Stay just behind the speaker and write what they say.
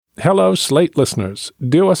Hello, Slate listeners.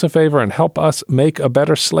 Do us a favor and help us make a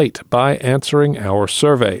better Slate by answering our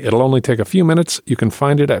survey. It'll only take a few minutes. You can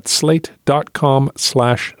find it at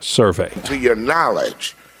slate.com/survey. To your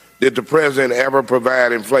knowledge, did the president ever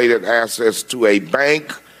provide inflated assets to a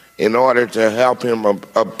bank in order to help him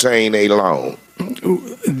obtain a loan?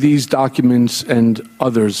 These documents and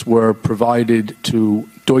others were provided to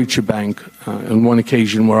Deutsche Bank on one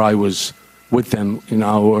occasion where I was with them in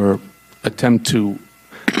our attempt to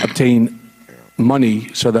obtain money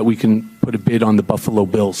so that we can put a bid on the Buffalo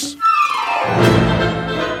Bills.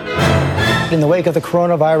 In the wake of the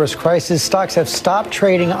coronavirus crisis, stocks have stopped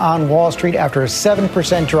trading on Wall Street after a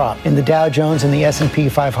 7% drop in the Dow Jones and the S&P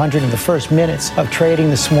 500 in the first minutes of trading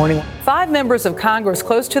this morning. 5 members of Congress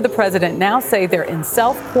close to the president now say they're in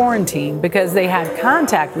self-quarantine because they had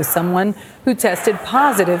contact with someone who tested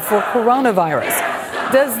positive for coronavirus.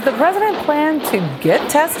 Does the president plan to get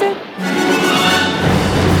tested?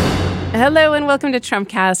 Hello and welcome to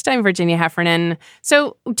Trumpcast. I'm Virginia Heffernan.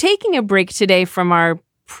 So taking a break today from our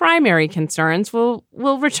primary concerns, we'll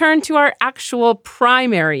return to our actual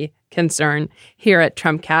primary concern here at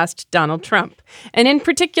Trumpcast, Donald Trump. And in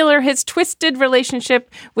particular, his twisted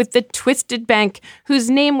relationship with the Twisted Bank, whose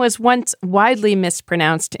name was once widely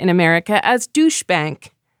mispronounced in America as Douche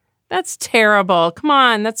Bank. That's terrible. Come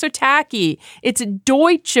on, that's so tacky. It's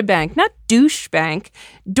Deutsche Bank, not Douche Bank.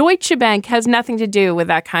 Deutsche Bank has nothing to do with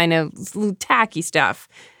that kind of tacky stuff.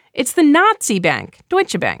 It's the Nazi bank,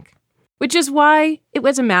 Deutsche Bank, which is why it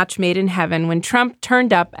was a match made in heaven when Trump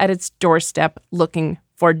turned up at its doorstep looking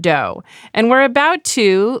for dough. And we're about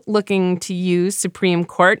to, looking to use Supreme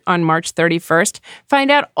Court on March 31st,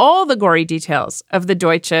 find out all the gory details of the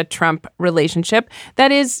Deutsche-Trump relationship.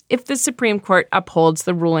 That is, if the Supreme Court upholds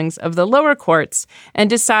the rulings of the lower courts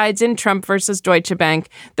and decides in Trump versus Deutsche Bank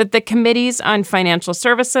that the committees on financial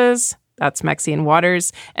services, that's Maxine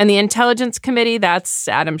Waters, and the Intelligence Committee, that's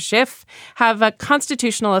Adam Schiff, have a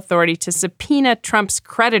constitutional authority to subpoena Trump's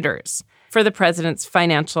creditors for the president's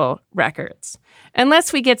financial records.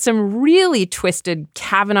 Unless we get some really twisted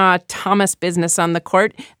Kavanaugh-Thomas business on the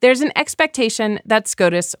court, there's an expectation that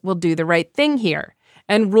SCOTUS will do the right thing here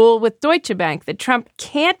and rule with Deutsche Bank that Trump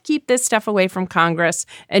can't keep this stuff away from Congress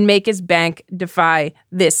and make his bank defy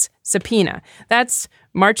this subpoena. That's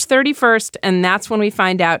March 31st, and that's when we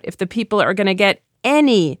find out if the people are going to get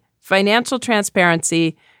any financial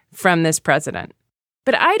transparency from this president.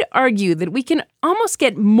 But I'd argue that we can almost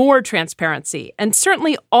get more transparency and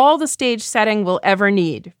certainly all the stage setting we'll ever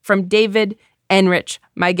need from David Enrich,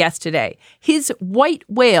 my guest today. His white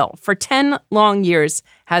whale for 10 long years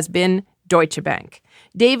has been Deutsche Bank.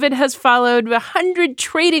 David has followed 100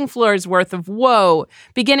 trading floors worth of woe,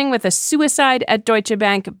 beginning with a suicide at Deutsche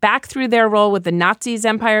Bank, back through their role with the Nazis'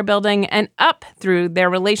 empire building, and up through their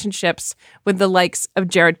relationships with the likes of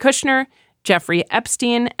Jared Kushner, Jeffrey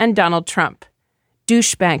Epstein, and Donald Trump.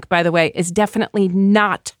 Douche Bank, by the way, is definitely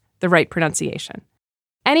not the right pronunciation.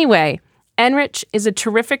 Anyway, Enrich is a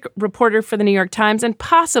terrific reporter for the New York Times and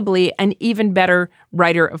possibly an even better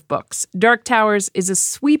writer of books. Dark Towers is a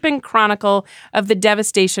sweeping chronicle of the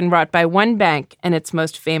devastation wrought by one bank and its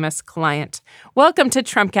most famous client. Welcome to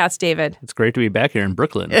Trumpcast, David. It's great to be back here in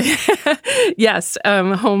Brooklyn. Yes,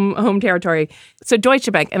 home territory. So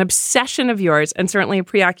Deutsche Bank, an obsession of yours and certainly a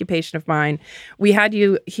preoccupation of mine. We had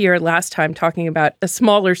you here last time talking about a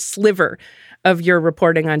smaller sliver of your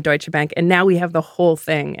reporting on Deutsche Bank, and now we have the whole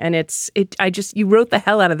thing. And you wrote the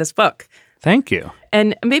hell out of this book. Thank you.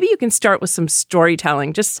 And maybe you can start with some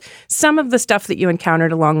storytelling, just some of the stuff that you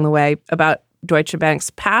encountered along the way about Deutsche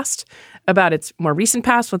Bank's past, about its more recent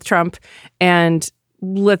past with Trump, and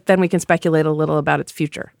then we can speculate a little about its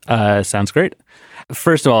future. Sounds great.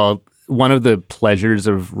 First of all, one of the pleasures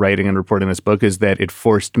of writing and reporting this book is that it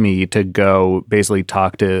forced me to go basically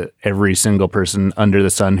talk to every single person under the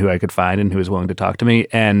sun who I could find and who was willing to talk to me.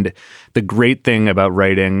 And the great thing about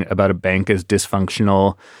writing about a bank as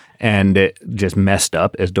dysfunctional and just messed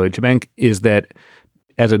up as Deutsche Bank is that,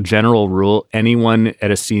 as a general rule, anyone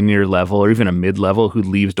at a senior level or even a mid-level who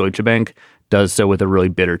leaves Deutsche Bank does so with a really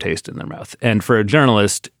bitter taste in their mouth. And for a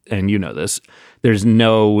journalist, and you know this, there's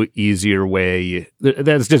no easier way.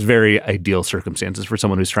 That's just very ideal circumstances for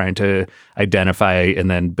someone who's trying to identify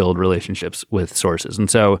and then build relationships with sources.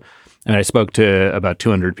 And so I spoke to about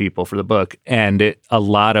 200 people for the book, and a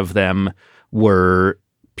lot of them were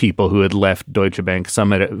people who had left Deutsche Bank,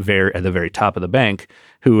 some at the very top of the bank,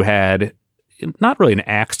 who had not really an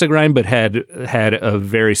axe to grind, but had a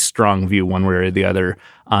very strong view one way or the other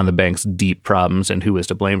on the bank's deep problems and who was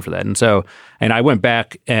to blame for that. And I went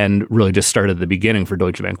back and really just started at the beginning for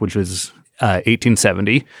Deutsche Bank, which was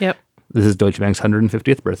 1870. Yep. This is Deutsche Bank's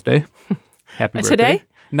 150th birthday. Happy birthday. Today?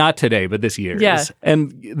 Not today, but this year. Yeah.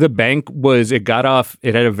 And the bank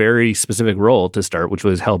it had a very specific role to start, which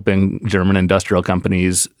was helping German industrial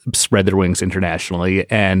companies spread their wings internationally.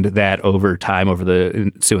 And that over time, over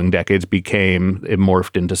the ensuing decades, it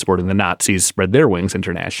morphed into supporting the Nazis spread their wings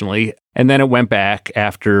internationally. And then it went back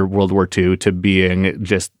after World War II to being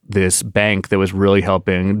just this bank that was really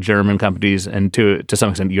helping German companies and to some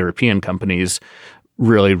extent European companies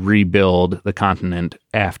really rebuild the continent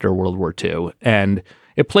after World War II. And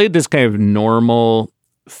it played this kind of normal,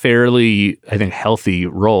 fairly, I think, healthy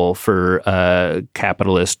role for a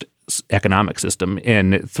capitalist economic system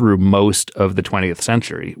through most of the 20th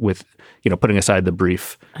century, with putting aside the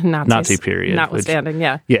brief Nazi period. Notwithstanding,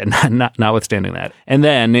 notwithstanding that. And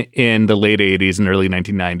then in the late 80s and early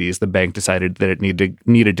 1990s, the bank decided that it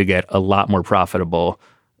needed to get a lot more profitable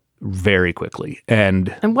very quickly.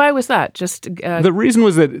 And why was that? The reason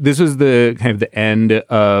was that this was the kind of the end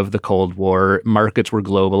of the Cold War. Markets were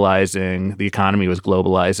globalizing, the economy was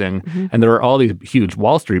globalizing, and there were all these huge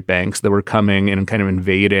Wall Street banks that were coming and kind of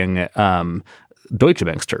invading Deutsche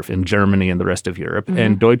Bank's turf in Germany and the rest of Europe.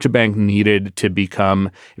 And Deutsche Bank needed to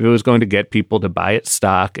become, if it was going to get people to buy its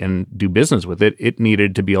stock and do business with it, it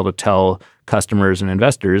needed to be able to tell customers and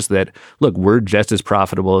investors that, look, we're just as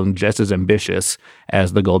profitable and just as ambitious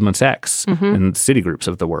as the Goldman Sachs and Citigroups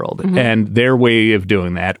of the world. And their way of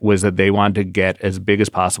doing that was that they wanted to get as big as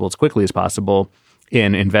possible, as quickly as possible,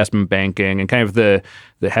 in investment banking and kind of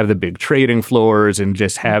have the big trading floors and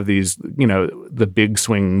just have these, the big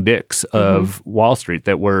swing dicks of Wall Street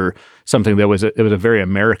that were something that was a very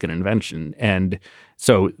American invention. And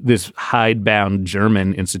so this hidebound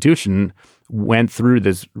German institution went through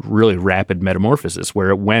this really rapid metamorphosis where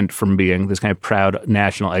it went from being this kind of proud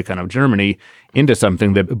national icon of Germany into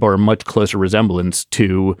something that bore a much closer resemblance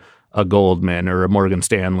to a Goldman or a Morgan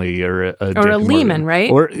Stanley or a Lehman, right?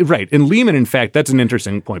 Right. And Lehman, in fact, that's an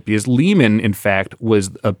interesting point because Lehman, in fact, was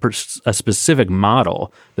a specific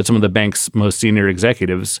model that some of the bank's most senior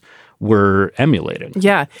executives were emulating.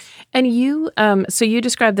 Yeah. And you, so you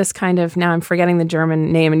described this kind of, now I'm forgetting the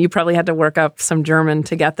German name, and you probably had to work up some German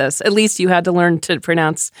to get this. At least you had to learn to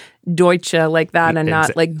pronounce Deutsche like that and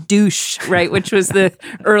not like douche, right? Which was the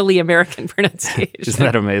early American pronunciation. Isn't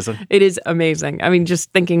that amazing? It is amazing. I mean,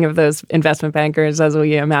 just thinking of those investment bankers as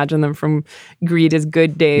we imagine them from Greed is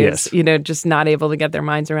Good days, just not able to get their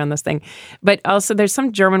minds around this thing. But also there's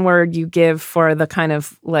some German word you give for the kind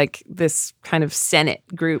of like this kind of Senate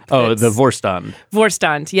group. Oh, the Vorstand.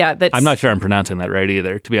 Vorstand, yeah. I'm not sure I'm pronouncing that right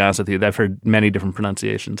either, to be honest with you. I've heard many different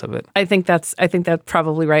pronunciations of it. I think that's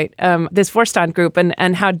probably right. This Vorstand group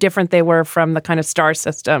and how different they were from the kind of star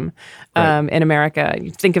system in America.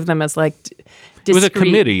 You think of them as like discrete. It was a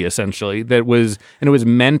committee, essentially, it was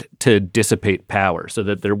meant to dissipate power so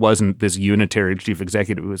that there wasn't this unitary chief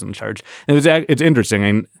executive who was in charge. And it's interesting.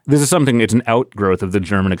 I mean, it's an outgrowth of the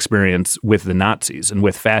German experience with the Nazis and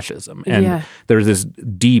with fascism. And there's this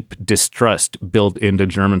deep distrust built into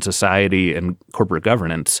German society and corporate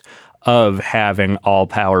governance of having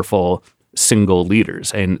all-powerful single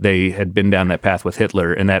leaders. And they had been down that path with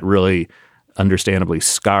Hitler, and that really understandably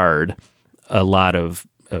scarred a lot of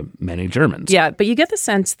many Germans. Yeah, but you get the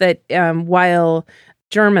sense that while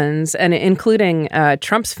Germans, and including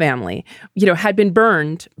Trump's family, had been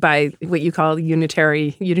burned by what you call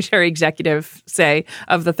unitary executive, say,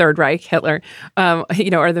 of the Third Reich, Hitler, or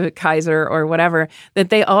the Kaiser or whatever, that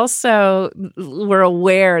they also were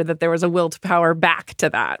aware that there was a will to power back to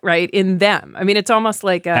that, right, in them. I mean, it's almost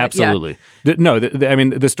like absolutely. Yeah.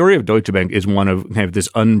 The story of Deutsche Bank is one of kind of this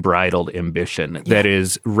unbridled ambition that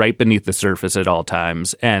is right beneath the surface at all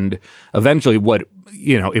times, and eventually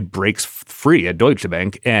it breaks free at Deutsche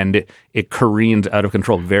Bank and it careens out of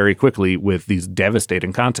control very quickly with these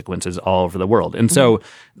devastating consequences all over the world. And so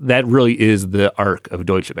that really is the arc of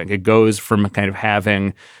Deutsche Bank. It goes from kind of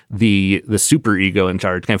having the super ego in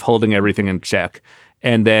charge, kind of holding everything in check,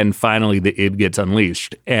 and then finally the id gets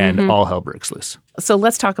unleashed and all hell breaks loose. So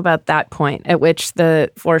let's talk about that point at which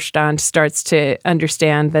the Vorstand starts to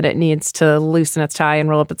understand that it needs to loosen its tie and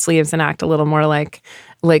roll up its sleeves and act a little more like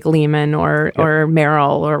Lehman or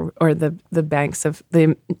Merrill or the banks of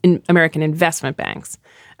the American investment banks,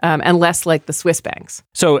 and less like the Swiss banks.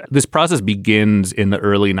 So this process begins in the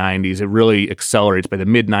early 90s. It really accelerates by the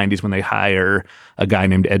mid-90s when they hire a guy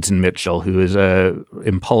named Edson Mitchell, who is a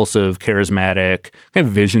impulsive, charismatic, kind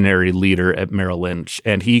of visionary leader at Merrill Lynch.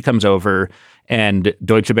 And he comes over and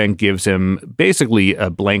Deutsche Bank gives him basically a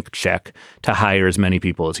blank check to hire as many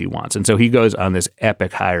people as he wants. And so he goes on this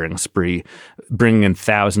epic hiring spree, bringing in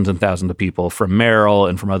thousands and thousands of people from Merrill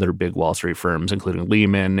and from other big Wall Street firms, including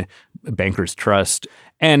Lehman, Bankers Trust.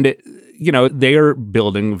 And, they are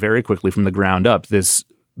building very quickly from the ground up this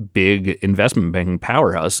big investment banking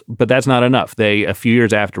powerhouse. But that's not enough. A few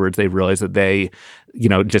years afterwards, they realized that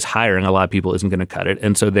just hiring a lot of people isn't going to cut it.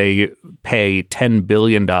 And so they pay $10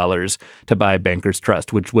 billion to buy Bankers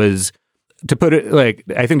Trust, which was, to put it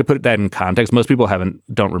that in context, most people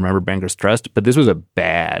don't remember Bankers Trust, but this was a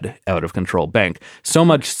bad, out of control bank. So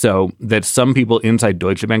much so that some people inside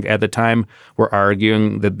Deutsche Bank at the time were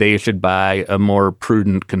arguing that they should buy a more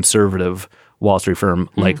prudent, conservative Wall Street firm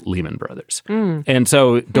like Lehman Brothers. And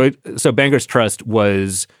so Bankers Trust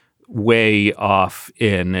was way off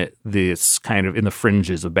in this kind of in the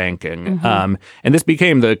fringes of banking. And this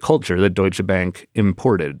became the culture that Deutsche Bank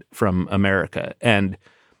imported from America. And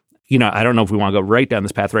I don't know if we want to go right down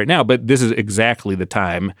this path right now, but this is exactly the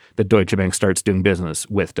time that Deutsche Bank starts doing business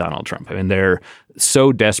with Donald Trump. I mean, they're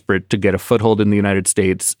so desperate to get a foothold in the United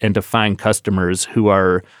States and to find customers who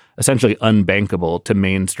are essentially unbankable to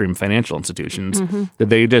mainstream financial institutions that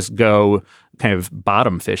they just go kind of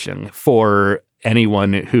bottom fishing for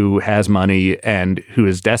anyone who has money and who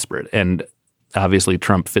is desperate. And obviously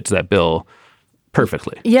Trump fits that bill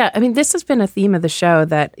perfectly. Yeah, I mean, this has been a theme of the show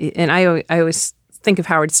and I always think of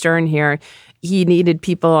Howard Stern here. He needed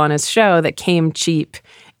people on his show that came cheap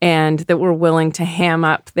and that were willing to ham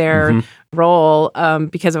up their role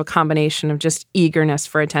because of a combination of just eagerness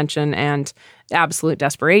for attention and absolute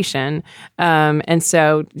desperation. And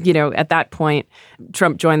so, at that point,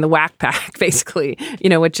 Trump joined the Whack Pack, basically,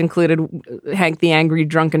 which included Hank the Angry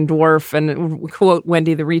Drunken Dwarf and, quote,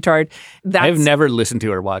 Wendy the Retard. I've never listened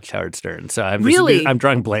to or watched Howard Stern, so I'm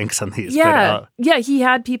drawing blanks on these. Yeah, he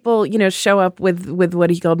had people, show up with what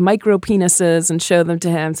he called micro penises and show them to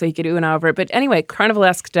him so he could ooh and over it. But anyway,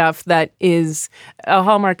 carnivalesque stuff that is a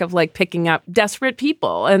hallmark of picking up desperate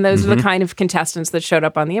people. And those are the kind of contestants that showed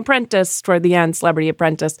up on The Apprentice toward the end, Celebrity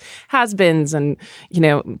Apprentice, has-beens, and,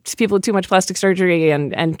 people with too much plastic surgery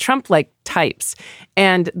and Trump-like types.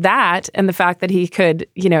 And the fact that he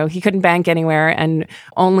couldn't bank anywhere and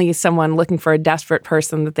only someone looking for a desperate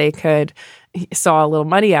person that they could saw a little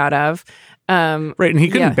money out of. Right, and he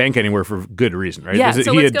couldn't bank anywhere for good reason, right? Yeah,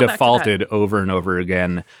 so he had defaulted over and over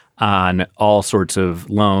again on all sorts of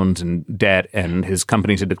loans and debt, and his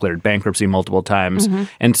companies had declared bankruptcy multiple times.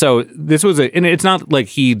 And so this was and it's not like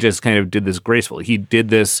he just kind of did this gracefully. He did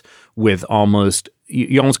this with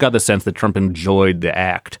you almost got the sense that Trump enjoyed the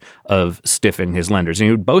act of stiffing his lenders. And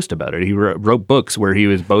he would boast about it. He wrote books where he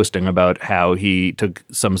was boasting about how he took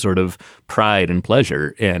some sort of pride and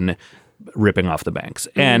pleasure in ripping off the banks.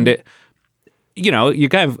 And you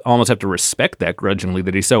kind of almost have to respect that grudgingly,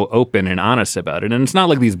 that he's so open and honest about it. And it's not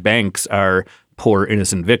like these banks are poor,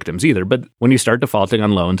 innocent victims either. But when you start defaulting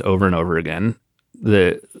on loans over and over again,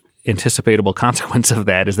 the anticipatable consequence of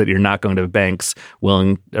that is that you're not going to have banks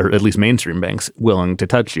willing, or at least mainstream banks, willing to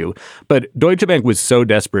touch you. But Deutsche Bank was so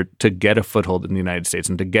desperate to get a foothold in the United States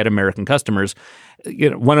and to get American customers.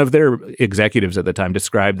 One of their executives at the time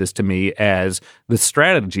described this to me as the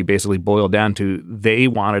strategy basically boiled down to they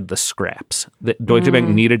wanted the scraps. That Deutsche Bank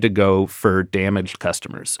needed to go for damaged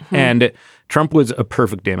customers. And Trump was a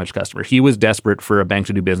perfect damaged customer. He was desperate for a bank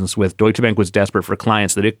to do business with. Deutsche Bank was desperate for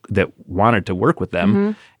clients that wanted to work with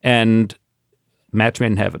them. And match made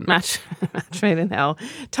in heaven. Match made in hell.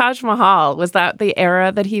 Taj Mahal, was that the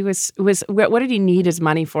era that he was what did he need his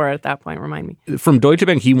money for at that point? Remind me. From Deutsche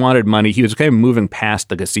Bank, he wanted money. He was kind of moving past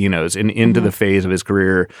the casinos and into the phase of his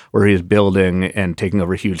career where he was building and taking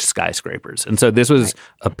over huge skyscrapers. And so this was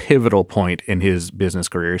a pivotal point in his business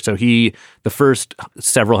career. So the first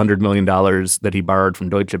several $100 million that he borrowed from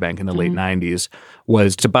Deutsche Bank in the late 90s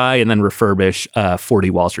was to buy and then refurbish 40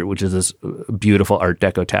 Wall Street, which is this beautiful Art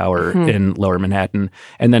Deco tower in Lower Manhattan,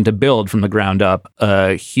 and then to build from the ground up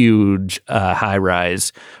a huge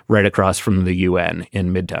high-rise right across from the UN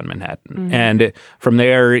in Midtown Manhattan. And from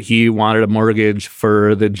there, he wanted a mortgage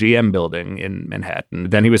for the GM building in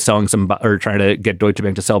Manhattan. Then he was selling trying to get Deutsche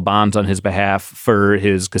Bank to sell bonds on his behalf for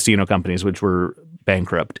his casino companies, which were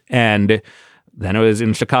bankrupt. And then it was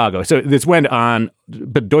in Chicago. So this went on,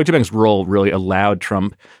 but Deutsche Bank's role really allowed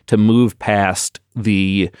Trump to move past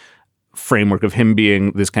the framework of him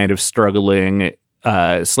being this kind of struggling,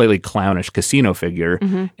 slightly clownish casino figure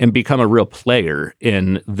and become a real player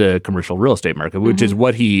in the commercial real estate market, which is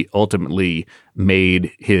what he ultimately made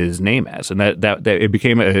his name as. And that it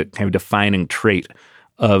became a kind of defining trait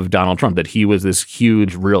of Donald Trump, that he was this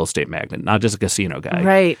huge real estate magnate, not just a casino guy.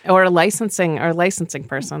 Right. Or a licensing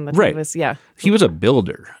person. That right. He was a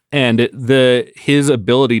builder. And his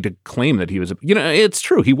ability to claim that he was, it's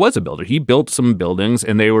true. He was a builder. He built some buildings,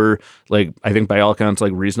 and they were, I think by all accounts,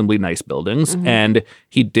 reasonably nice buildings. And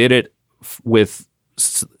he did it with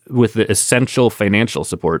with the essential financial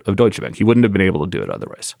support of Deutsche Bank. He wouldn't have been able to do it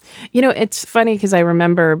otherwise. You know, it's funny because I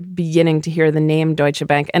remember beginning to hear the name Deutsche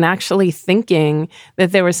Bank and actually thinking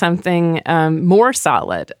that there was something more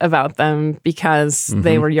solid about them because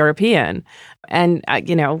they were European. And,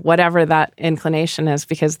 whatever that inclination is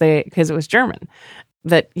because it was German,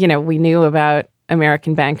 that, we knew about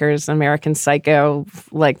American bankers, American psycho,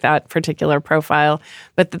 like that particular profile,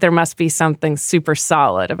 but that there must be something super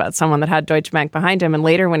solid about someone that had Deutsche Bank behind him. And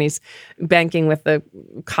later when he's banking with the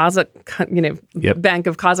Bank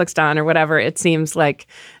of Kazakhstan or whatever, it seems like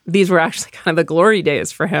these were actually kind of the glory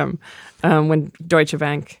days for him when Deutsche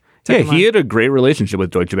Bank. He had a great relationship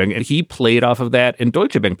with Deutsche Bank, and he played off of that, and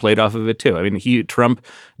Deutsche Bank played off of it too. I mean,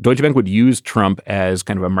 Deutsche Bank would use Trump as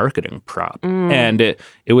kind of a marketing prop, and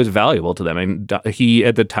it was valuable to them. I mean, he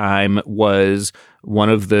at the time was one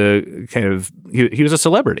of the he was a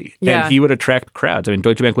celebrity, and he would attract crowds. I mean,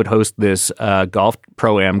 Deutsche Bank would host this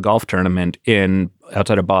pro-am golf tournament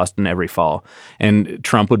outside of Boston every fall, and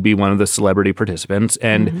Trump would be one of the celebrity participants,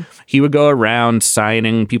 and he would go around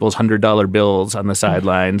signing people's $100 bills on the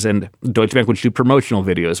sidelines, and Deutsche Bank would shoot promotional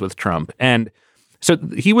videos with Trump. And so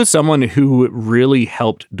he was someone who really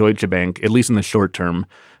helped Deutsche Bank, at least in the short term,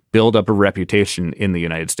 build up a reputation in the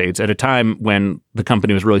United States at a time when the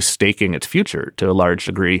company was really staking its future to a large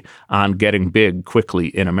degree on getting big quickly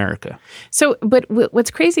in America. So, but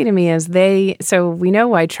what's crazy to me is we know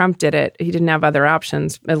why Trump did it. He didn't have other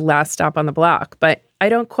options, a last stop on the block. But I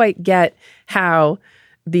don't quite get how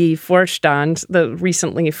the Vorstand, the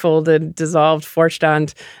recently folded, dissolved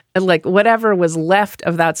Vorstand, like whatever was left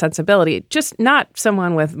of that sensibility, just not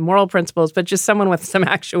someone with moral principles, but just someone with some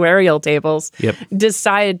actuarial tables,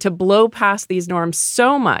 decided to blow past these norms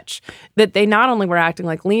so much that they not only were acting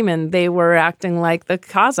like Lehman, they were acting like the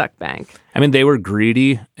Kazakh bank. I mean, they were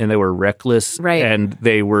greedy and they were reckless and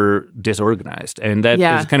they were disorganized. And that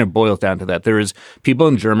is kind of boils down to that. There was people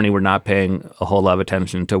in Germany were not paying a whole lot of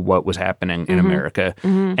attention to what was happening in America.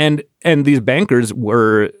 And these bankers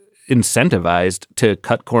were incentivized to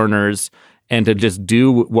cut corners and to just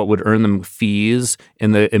do what would earn them fees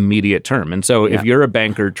in the immediate term. And so if you're a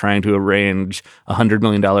banker trying to arrange a $100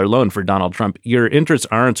 million loan for Donald Trump, your interests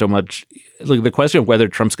aren't so much like the question of whether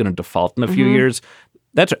Trump's going to default in a few years.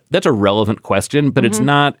 That's a relevant question, but it's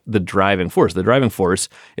not the driving force. The driving force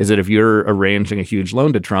is that if you're arranging a huge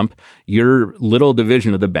loan to Trump, your little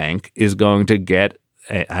division of the bank is going to get,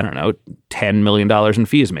 $10 million in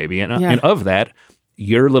fees maybe. And of that,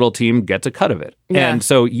 your little team gets a cut of it. Yeah. And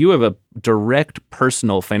so you have a direct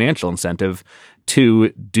personal financial incentive to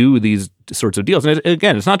do these sorts of deals. And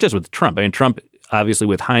again, it's not just with Trump. I mean, Trump, obviously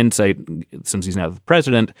with hindsight, since he's now the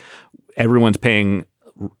president, everyone's paying,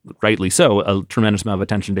 rightly so, a tremendous amount of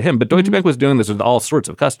attention to him. But Deutsche Bank was doing this with all sorts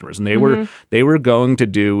of customers, and they were going to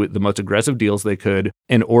do the most aggressive deals they could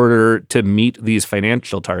in order to meet these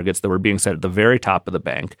financial targets that were being set at the very top of the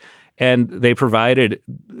bank. And they provided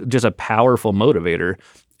just a powerful motivator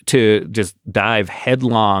to just dive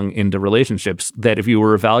headlong into relationships that, if you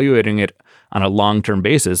were evaluating it on a long-term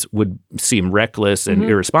basis, would seem reckless and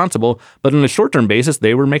irresponsible. But on a short-term basis,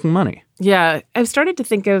 they were making money. Yeah. I've started to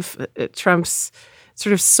think of Trump's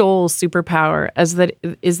sort of sole superpower as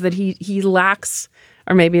that he lacks,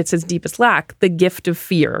 or maybe it's his deepest lack, the gift of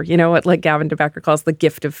fear. You know what, like Gavin de Becker calls the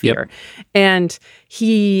gift of fear. And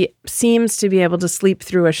he seems to be able to sleep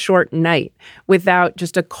through a short night without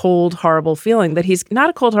just a cold, horrible feeling that he's not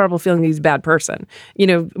a cold, horrible feeling that he's a bad person. You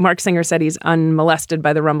know, Mark Singer said he's unmolested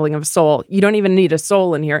by the rumbling of a soul. You don't even need a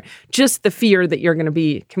soul in here. Just the fear that you're going to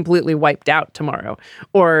be completely wiped out tomorrow,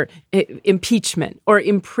 or impeachment or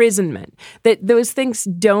imprisonment. That those things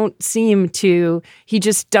don't seem to, he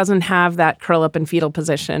just doesn't have that curl up in fetal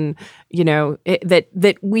position, you know,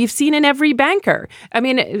 that we've seen in every banker. I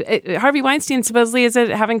mean, Harvey Weinstein supposedly is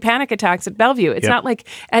having panic attacks at Bellevue. It's not like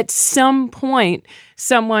at some point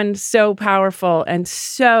someone so powerful and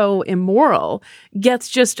so immoral gets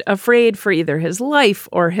just afraid for either his life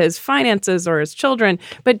or his finances or his children.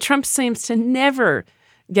 But Trump seems to never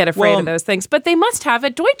get afraid of those things. But they must have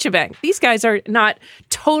at Deutsche Bank. These guys are not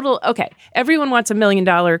total. Okay, everyone wants $1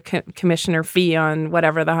 million commissioner fee on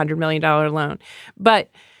whatever the $100 million loan. But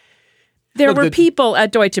there were people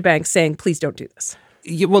at Deutsche Bank saying, please don't do this.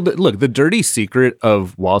 Yeah, well, look, the dirty secret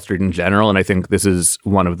of Wall Street in general, and I think this is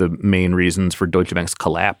one of the main reasons for Deutsche Bank's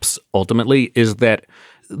collapse ultimately, is that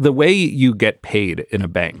the way you get paid in a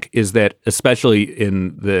bank is that, especially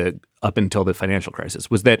in the up until the financial crisis,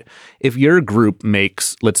 was that if your group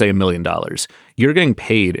makes, let's say, $1 million, you're getting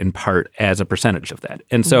paid in part as a percentage of that.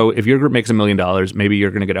 And so if your group makes $1 million, maybe you're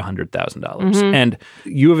going to get $100,000. And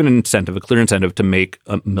you have an incentive, a clear incentive to make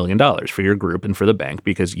 $1 million for your group and for the bank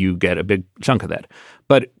because you get a big chunk of that.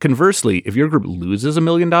 But conversely, if your group loses $1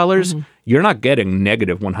 million, you're not getting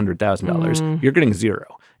negative $100,000. You're getting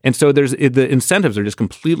zero. And so the incentives are just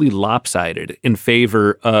completely lopsided in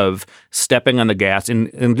favor of stepping on the gas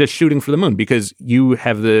and just shooting for the moon, because you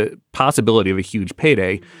have the possibility of a huge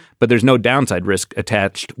payday, but there's no downside risk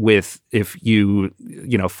attached with if you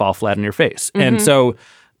fall flat on your face. And so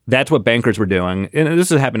that's what bankers were doing. And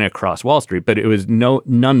this is happening across Wall Street, but it was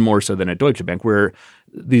none more so than at Deutsche Bank, where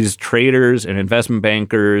these traders and investment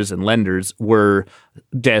bankers and lenders were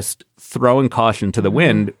just throwing caution to the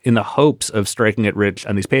wind in the hopes of striking it rich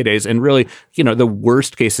on these paydays. And really, the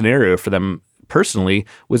worst case scenario for them personally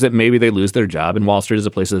was that maybe they lose their job, and Wall Street is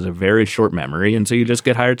a place that has a very short memory, and so you just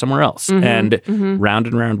get hired somewhere else. And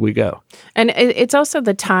round we go. And it's also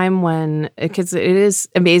the time when, because it is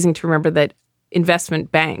amazing to remember that investment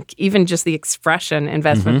bank, even just the expression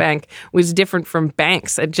investment bank, was different from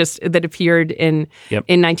banks that appeared in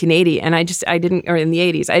 1980. And I didn't, or in the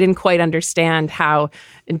 80s, I didn't quite understand how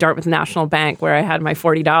in Dartmouth National Bank, where I had my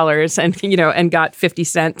 $40 and got 50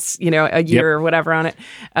 cents, a year or whatever on it,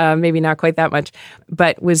 maybe not quite that much,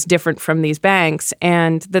 but was different from these banks,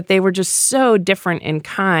 and that they were just so different in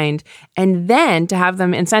kind. And then to have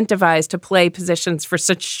them incentivized to play positions for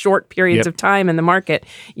such short periods of time in the market,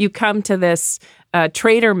 you come to this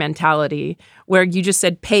trader mentality where you just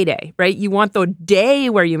said payday, right? You want the day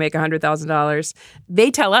where you make $100,000.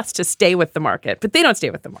 They tell us to stay with the market, but they don't stay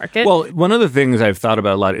with the market. Well, one of the things I've thought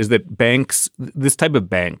about a lot is that banks, this type of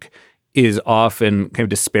bank, is often kind of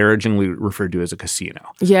disparagingly referred to as a casino.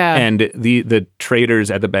 Yeah. And the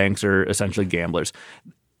traders at the banks are essentially gamblers.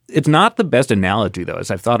 It's not the best analogy, though,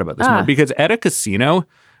 as I've thought about this more, because at a casino,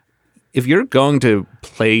 if you're going to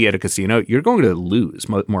play at a casino, you're going to lose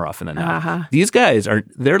more often than not. These guys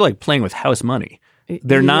they're like playing with house money.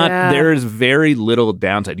 They're not, there's very little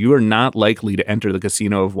downside. You are not likely to enter the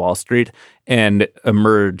casino of Wall Street and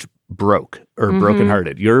emerge broke or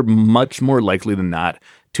brokenhearted. You're much more likely than not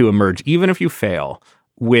to emerge, even if you fail,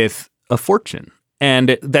 with a fortune.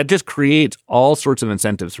 And that just creates all sorts of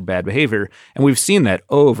incentives for bad behavior. And we've seen that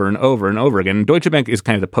over and over and over again. And Deutsche Bank is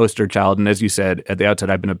kind of the poster child. And as you said at the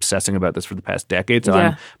outset, I've been obsessing about this for the past decade. So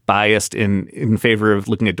I'm biased in favor of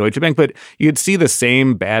looking at Deutsche Bank. But you'd see the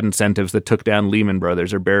same bad incentives that took down Lehman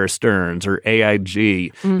Brothers or Bear Stearns or AIG.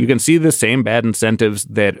 You can see the same bad incentives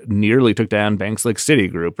that nearly took down banks like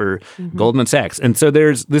Citigroup or Goldman Sachs. And so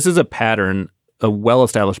this is a pattern, a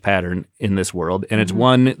well-established pattern in this world. And it's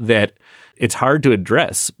one that it's hard to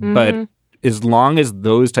address, but as long as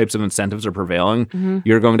those types of incentives are prevailing,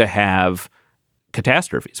 you're going to have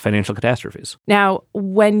catastrophes, financial catastrophes. Now,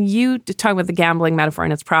 when you talk about the gambling metaphor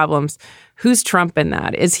and its problems, who's Trump in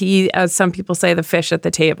that? Is he, as some people say, the fish at the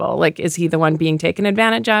table? Like, is he the one being taken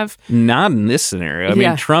advantage of? Not in this scenario. I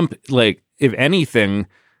mean, Trump, if anything,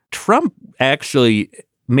 Trump actually,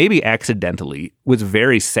 maybe accidentally, was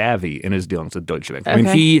very savvy in his dealings with Deutsche Bank. I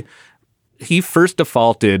mean, he first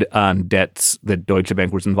defaulted on debts that Deutsche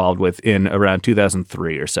Bank was involved with in around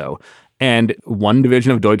 2003 or so. And one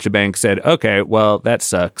division of Deutsche Bank said, okay, well, that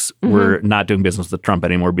sucks. We're not doing business with Trump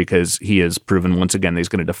anymore because he has proven once again that he's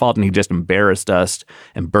going to default, and he just embarrassed us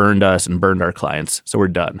and burned our clients. So we're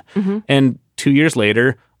done. And 2 years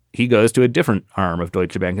later, he goes to a different arm of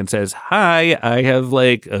Deutsche Bank and says, hi, I have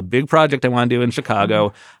a big project I want to do in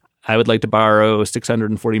Chicago. I would like to borrow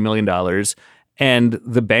 $640 million. And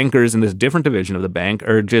the bankers in this different division of the bank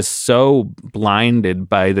are just so blinded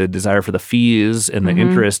by the desire for the fees and the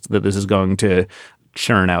interest that this is going to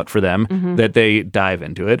churn out for them that they dive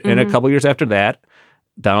into it. And a couple years after that,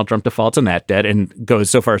 Donald Trump defaults on that debt and goes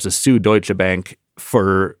so far as to sue Deutsche Bank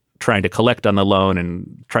for trying to collect on the loan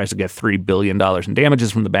and tries to get $3 billion in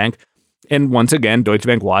damages from the bank. And once again, Deutsche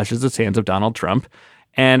Bank washes its hands of Donald Trump.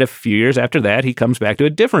 And a few years after that, he comes back to a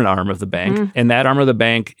different arm of the bank. And that arm of the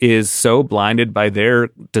bank is so blinded by their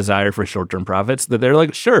desire for short-term profits that they're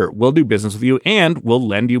like, sure, we'll do business with you and we'll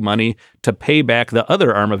lend you money to pay back the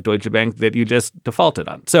other arm of Deutsche Bank that you just defaulted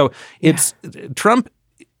on. So Trump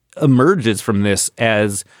emerges from this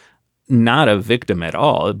as not a victim at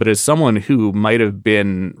all, but as someone who might have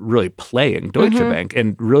been really playing Deutsche Bank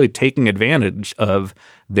and really taking advantage of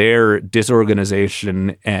their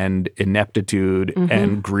disorganization and ineptitude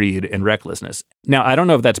and greed and recklessness. Now, I don't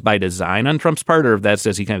know if that's by design on Trump's part or if that's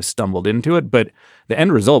as he kind of stumbled into it, but the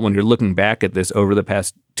end result when you're looking back at this over the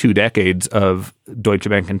past 2 decades of Deutsche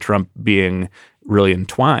Bank and Trump being really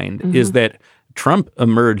entwined is that Trump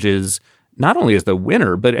emerges not only as the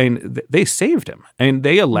winner, but they saved him. And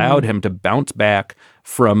they allowed him to bounce back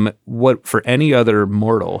from what for any other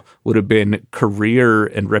mortal would have been career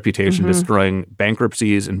and reputation destroying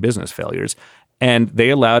bankruptcies and business failures. And they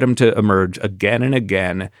allowed him to emerge again and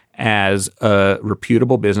again as a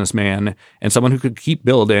reputable businessman and someone who could keep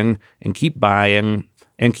building and keep buying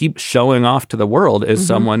and keep showing off to the world as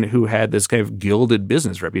someone who had this kind of gilded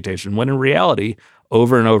business reputation, when in reality,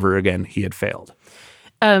 over and over again, he had failed.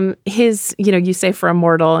 You say for a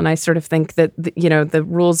mortal, and I sort of think that, the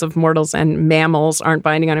rules of mortals and mammals aren't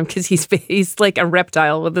binding on him because he's like a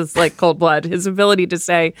reptile with his like cold blood. His ability to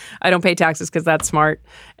say, I don't pay taxes because that's smart.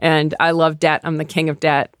 And I love debt. I'm the king of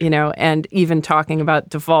debt, and even talking about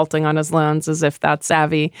defaulting on his loans as if that's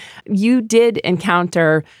savvy. You did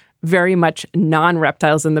encounter very much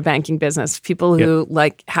non-reptiles in the banking business, people who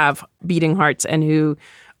like have beating hearts and who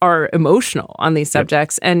are emotional on these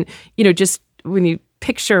subjects. And, just when you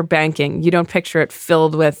picture banking, you don't picture it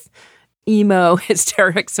filled with emo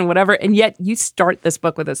hysterics and whatever. And yet you start this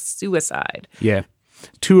book with a suicide. Yeah.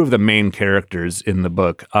 2 of the main characters in the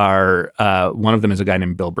book are, one of them is a guy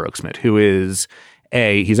named Bill Brooksmith, who is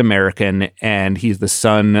he's American, and he's the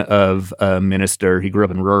son of a minister. He grew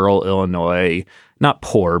up in rural Illinois, not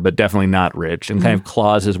poor, but definitely not rich, and kind of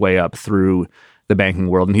claws his way up through the banking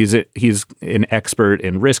world. And he's an expert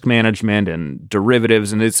in risk management and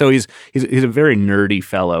derivatives. And so he's a very nerdy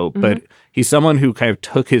fellow, but he's someone who kind of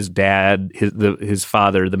took his dad, his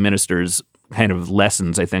father, the minister's kind of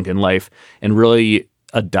lessons, I think, in life, and really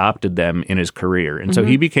adopted them in his career. And so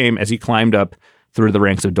he became, as he climbed up through the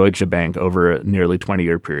ranks of Deutsche Bank over a nearly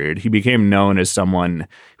 20-year period, he became known as someone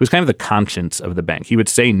who was kind of the conscience of the bank. He would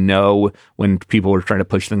say no when people were trying to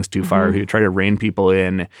push things too far. He would try to rein people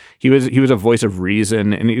in. He was a voice of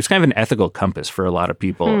reason, and he was kind of an ethical compass for a lot of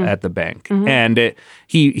people at the bank. And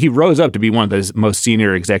he rose up to be one of the most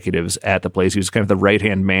senior executives at the place. He was kind of the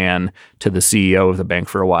right-hand man to the CEO of the bank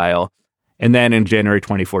for a while. And then in January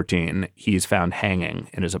 2014, he's found hanging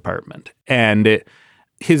in his apartment. And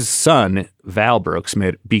his son, Val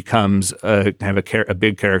Brooksmith, becomes a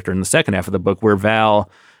big character in the second half of the book, where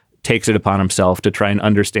Val takes it upon himself to try and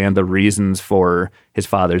understand the reasons for his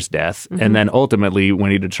father's death. And then ultimately,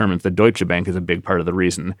 when he determines that Deutsche Bank is a big part of the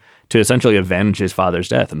reason, to essentially avenge his father's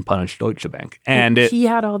death and punish Deutsche Bank. And he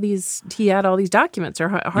had all these documents or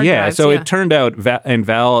hard drives. Yeah, so it turned out,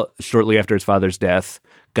 Val, shortly after his father's death,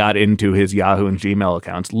 got into his Yahoo and Gmail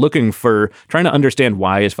accounts, trying to understand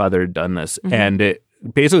why his father had done this. And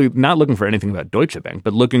basically not looking for anything about Deutsche Bank,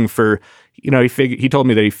 but looking for, he told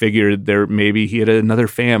me that he figured maybe he had another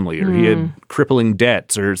family, or he had crippling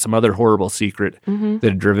debts or some other horrible secret that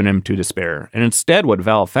had driven him to despair. And instead, what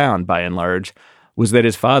Val found, by and large, was that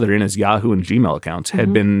his father, in his Yahoo and Gmail accounts,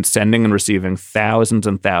 had been sending and receiving thousands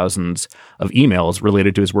and thousands of emails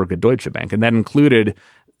related to his work at Deutsche Bank. And that included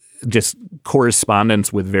just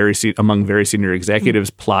correspondence with among very senior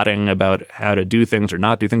executives plotting about how to do things or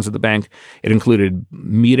not do things at the bank. It included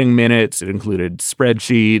meeting minutes. It included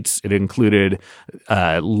spreadsheets. It included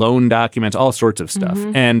loan documents, all sorts of stuff.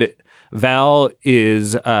 And Val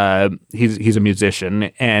is he's a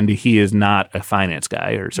musician, and he is not a finance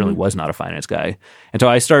guy, or certainly was not a finance guy. And so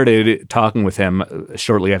I started talking with him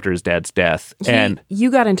shortly after his dad's death. And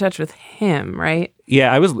you got in touch with him, right?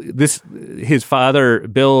 Yeah, his father,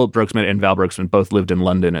 Bill Brooksmith, and Val Brooksmith both lived in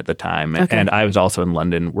London at the time. Okay. And I was also in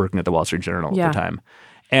London working at the Wall Street Journal at the time.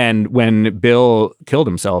 And when Bill killed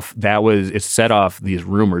himself, it set off these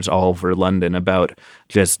rumors all over London about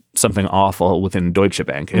just something awful within Deutsche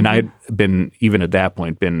Bank. And I'd been, even at that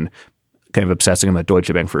point, been kind of obsessing about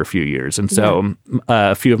Deutsche Bank for a few years. And so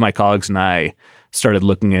a few of my colleagues and I started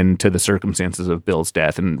looking into the circumstances of Bill's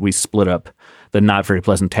death, and we split up the not very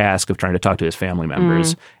pleasant task of trying to talk to his family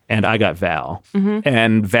members. And I got Val.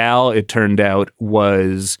 And Val, it turned out,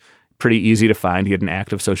 was pretty easy to find. He had an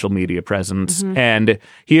active social media presence, and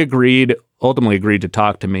he ultimately agreed to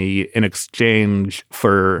talk to me in exchange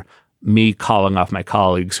for me calling off my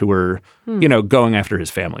colleagues who were, going after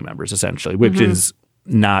his family members, essentially, which is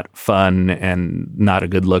not fun and not a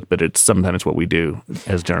good look, but sometimes what we do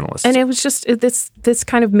as journalists. And it was just this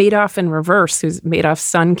kind of Madoff in reverse, who's Madoff's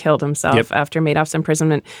son killed himself after Madoff's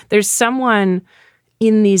imprisonment. There's someone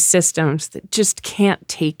in these systems that just can't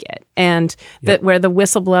take it. And that where the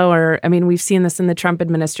whistleblower, I mean, we've seen this in the Trump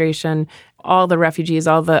administration, all the refugees,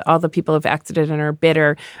 all the people who've exited and are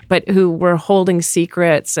bitter, but who were holding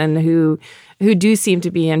secrets and who do seem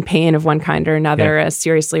to be in pain of one kind or another, as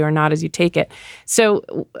seriously or not as you take it.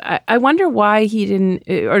 So I wonder why he didn't,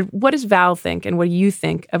 or what does Val think, and what do you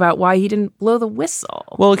think about why he didn't blow the whistle?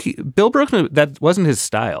 Well, Bill Bergsman, that wasn't his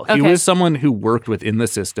style. He was someone who worked within the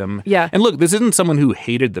system. Yeah. And look, this isn't someone who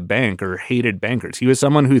hated the bank or hated bankers. He was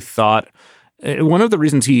someone who thought, one of the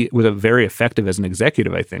reasons he was very effective as an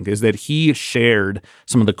executive, I think, is that he shared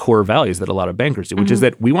some of the core values that a lot of bankers do, which is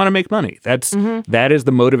that we want to make money. That is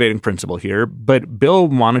the motivating principle here. But Bill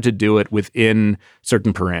wanted to do it within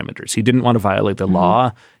certain parameters. He didn't want to violate the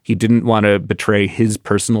law. He didn't want to betray his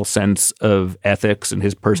personal sense of ethics and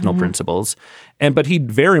his personal principles. But he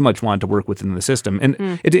very much wanted to work within the system. And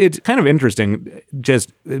it's kind of interesting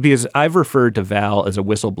just because I've referred to Val as a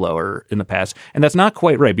whistleblower in the past. And that's not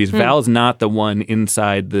quite right because Val's not the one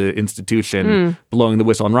inside the institution blowing the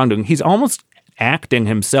whistle on wrongdoing. He's almost acting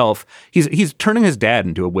himself. He's turning his dad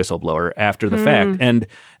into a whistleblower after the fact. And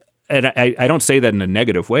I don't say that in a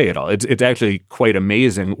negative way at all. It's actually quite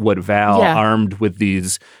amazing what Val, armed with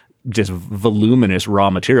these just voluminous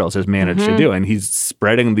raw materials, has managed to do. And he's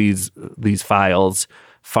spreading these files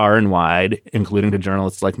far and wide, including to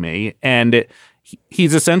journalists like me. And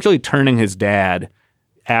he's essentially turning his dad,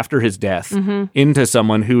 after his death, into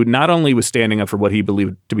someone who not only was standing up for what he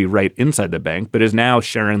believed to be right inside the bank, but is now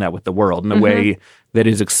sharing that with the world in a way that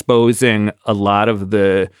is exposing a lot of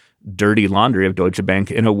the dirty laundry of Deutsche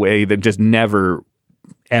Bank in a way that just never,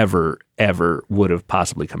 ever would have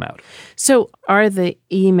possibly come out. So are the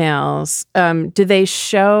emails, do they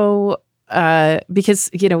show,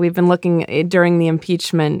 because, we've been looking during the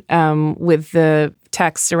impeachment with the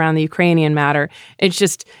texts around the Ukrainian matter, it's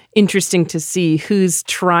just interesting to see who's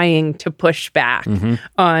trying to push back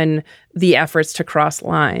on the efforts to cross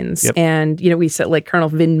lines. And, we said like Colonel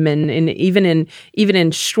Vindman, and even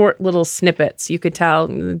in short little snippets, you could tell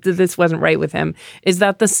this wasn't right with him. Is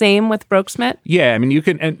that the same with Broeksmit? Yeah, I mean, you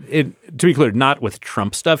can, to be clear, not with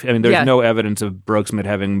Trump stuff. I mean, there's no evidence of Broeksmit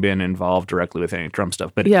having been involved directly with any Trump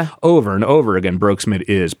stuff. But over and over again, Broeksmit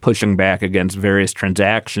is pushing back against various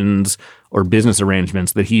transactions or business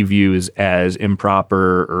arrangements that he views as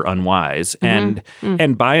improper or unwise. And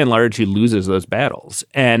by and large, he loses those battles.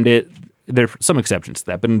 And there are some exceptions to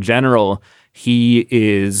that. But in general, he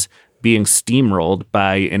is being steamrolled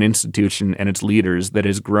by an institution and its leaders that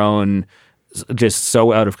has grown just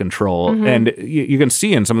so out of control. And you can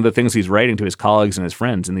see in some of the things he's writing to his colleagues and his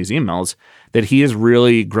friends in these emails that he has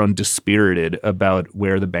really grown dispirited about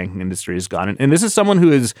where the banking industry has gone. And this is someone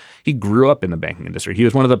he grew up in the banking industry. He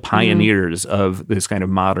was one of the pioneers of this kind of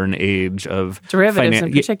modern age of derivatives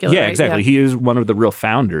in particular. Yeah, exactly. Yeah. He is one of the real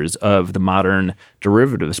founders of the modern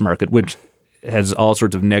derivatives market, which has all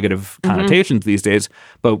sorts of negative connotations these days.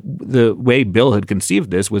 But the way Bill had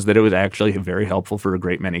conceived this was that it was actually very helpful for a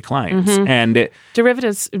great many clients. And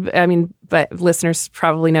derivatives, I mean, but listeners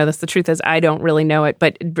probably know this. The truth is I don't really know it,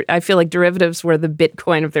 but I feel like derivatives were the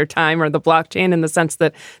Bitcoin of their time or the blockchain in the sense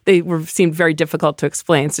that they seemed very difficult to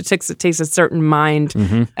explain. So it takes a certain mind.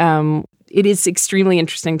 It is extremely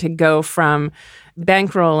interesting to go from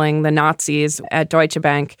bankrolling the Nazis at Deutsche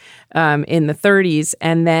Bank in the 30s,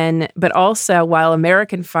 and then, but also while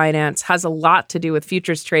American finance has a lot to do with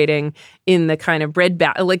futures trading in the kind of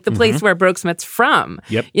like the place where Broeksmit's from.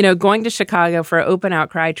 Going to Chicago for open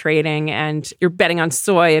outcry trading, and you're betting on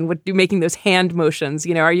soy and you're making those hand motions.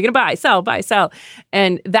 Are you going to buy, sell?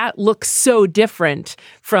 And that looks so different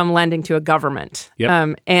from lending to a government.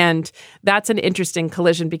 And that's an interesting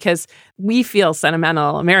collision because we feel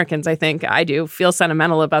sentimental. Americans, I think I do, feel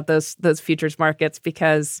sentimental about those futures markets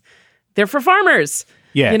because they're for farmers.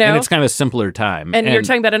 Yeah, and it's kind of a simpler time. And you're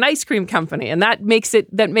talking about an ice cream company, and that makes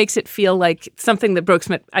it feel like something that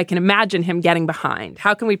Broeksmit, I can imagine him getting behind.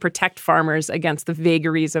 How can we protect farmers against the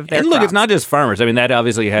vagaries of their And look, crops? It's not just farmers. I mean, that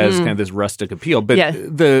obviously has kind of this rustic appeal. But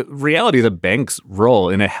the reality of the bank's role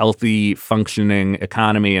in a healthy, functioning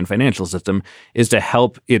economy and financial system is to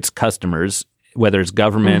help its customers, whether it's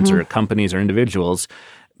governments or companies or individuals,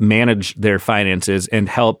 manage their finances and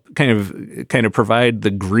help kind of provide the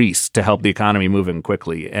grease to help the economy moving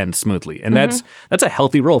quickly and smoothly. And that's a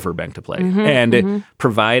healthy role for a bank to play. And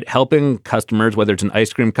provide helping customers, whether it's an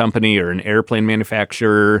ice cream company or an airplane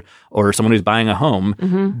manufacturer or someone who's buying a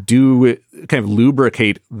home, do kind of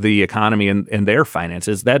lubricate the economy and their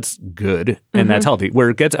finances. That's good and that's healthy. Where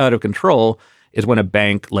it gets out of control is when a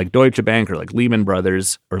bank like Deutsche Bank or like Lehman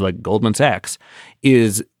Brothers or like Goldman Sachs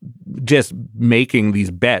is just making these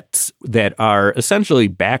bets that are essentially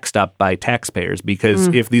backstopped by taxpayers. Because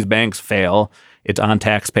if these banks fail it's on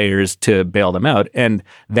taxpayers to bail them out. And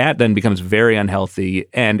that then becomes very unhealthy.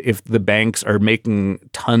 And if the banks are making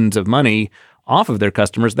tons of money off of their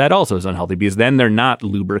customers, that also is unhealthy because then they're not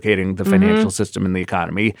lubricating the financial system and the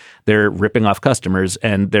economy. They're ripping off customers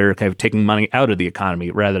and they're kind of taking money out of the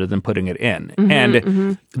economy rather than putting it in.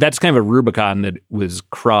 And that's kind of a Rubicon that was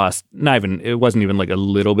crossed. It wasn't even like a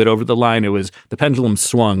little bit over the line. It was the pendulum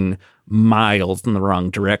swung miles in the wrong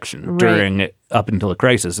direction up until the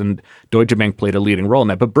crisis. And Deutsche Bank played a leading role in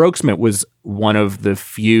that. But Broke-Smith was one of the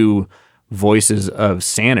few voices of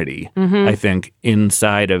sanity, I think,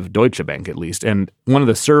 inside of Deutsche Bank, at least. And one of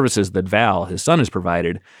the services that Val, his son, has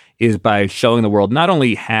provided is by showing the world not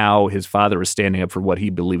only how his father was standing up for what he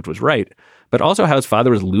believed was right, but also how his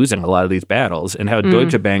father was losing a lot of these battles and how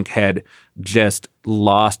Deutsche Bank had just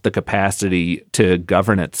lost the capacity to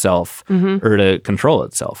govern itself or to control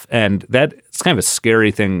itself. And that's kind of a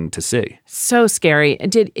scary thing to see. So scary.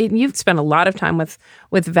 You've spent a lot of time with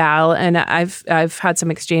Val, and I've had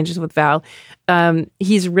some exchanges with Val.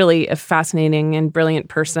 He's really a fascinating and brilliant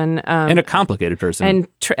person. And a complicated person.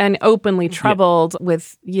 And openly troubled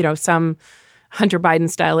with, some Hunter Biden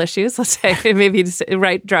style issues, let's say, maybe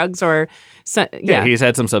drugs or he's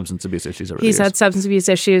had some substance abuse issues over the years. He's had substance abuse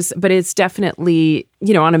issues, but it's definitely,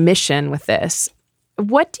 on a mission with this.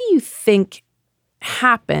 What do you think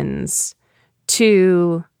happens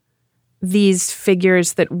to these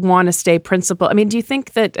figures that want to stay principled? I mean, do you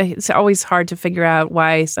think that it's always hard to figure out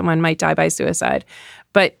why someone might die by suicide?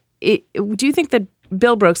 But do you think that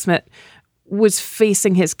Bill Broke-Smith was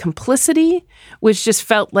facing his complicity, which just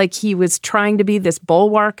felt like he was trying to be this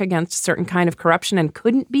bulwark against a certain kind of corruption and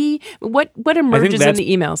couldn't be? What emerges in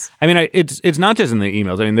the emails? I mean, it's not just in the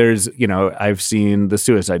emails. I mean, there's, I've seen the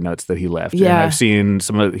suicide notes that he left. Yeah. And I've seen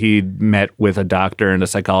he met with a doctor and a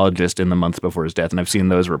psychologist in the months before his death. And I've seen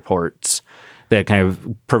those reports that kind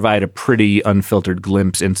of provide a pretty unfiltered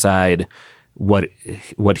glimpse inside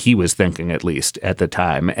what he was thinking, at least at the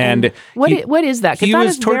time. And what is that? Because that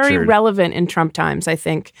is very relevant in Trump times, I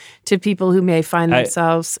think, to people who may find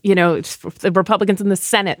themselves, the Republicans in the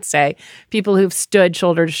Senate, say, people who've stood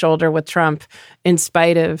shoulder to shoulder with Trump in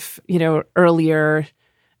spite of, earlier,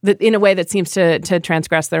 in a way that seems to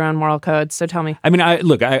transgress their own moral codes. So tell me. I mean,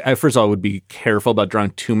 I first of all would be careful about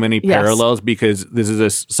drawing too many parallels because this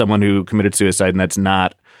is someone who committed suicide, and that's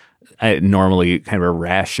not normally kind of a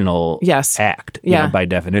rational act, by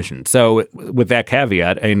definition. So with that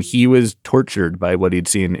caveat, and he was tortured by what he'd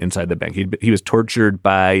seen inside the bank. He was tortured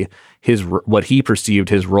by what he perceived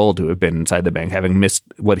his role to have been inside the bank, having missed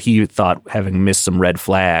some red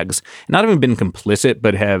flags, not even been complicit,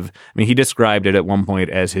 but he described it at one point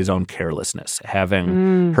as his own carelessness,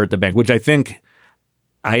 having hurt the bank, which I think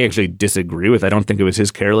I actually disagree with. I don't think it was his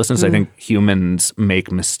carelessness. I think humans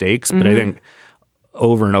make mistakes, but I think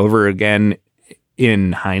over and over again,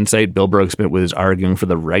 in hindsight, Bill Broke-Smith was arguing for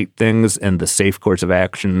the right things and the safe course of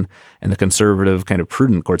action and the conservative kind of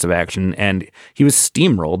prudent course of action. And he was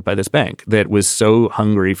steamrolled by this bank that was so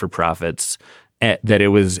hungry for profits that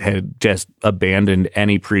it had just abandoned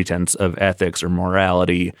any pretense of ethics or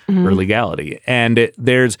morality or legality. And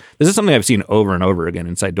this is something I've seen over and over again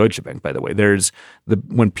inside Deutsche Bank, by the way.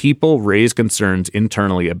 When people raise concerns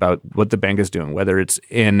internally about what the bank is doing, whether it's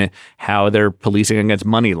in how they're policing against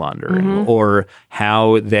money laundering or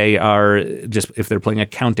how they are just if they're playing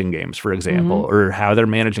accounting games, for example, or how they're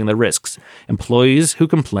managing the risks, employees who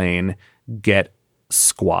complain get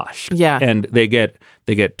squashed. Yeah. And they get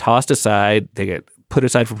tossed aside, they get put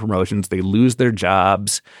aside for promotions, they lose their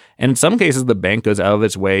jobs, and in some cases the bank goes out of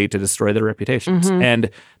its way to destroy their reputations. And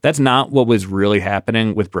that's not what was really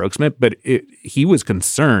happening with Broke-Smith, but he was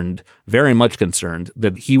concerned, very much concerned,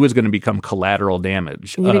 that he was going to become collateral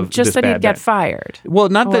damage of just that he'd get fired. Well,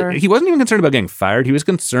 that he wasn't even concerned about getting fired. He was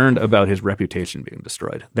concerned about his reputation being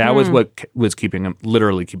destroyed. That was what was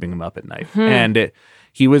literally keeping him up at night. And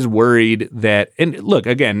he was worried that, and look,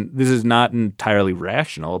 again, this is not entirely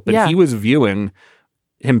rational, but he was viewing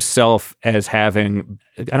himself as having,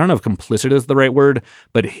 I don't know if complicit is the right word,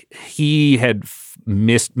 but he had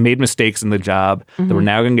made mistakes in the job that were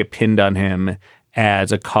now going to get pinned on him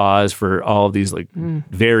as a cause for all of these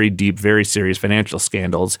very deep, very serious financial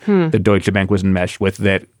scandals that Deutsche Bank was enmeshed with,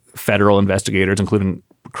 that federal investigators, including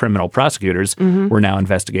criminal prosecutors, were now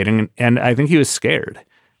investigating. And I think he was scared.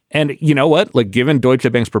 And you know what? Given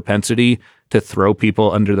Deutsche Bank's propensity to throw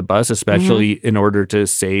people under the bus, especially in order to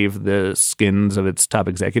save the skins of its top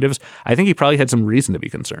executives, I think he probably had some reason to be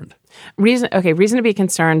concerned. Reason to be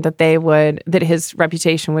concerned that his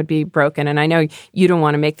reputation would be broken. And I know you don't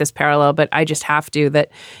want to make this parallel, but I just have to.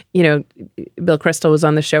 That, Bill Kristol was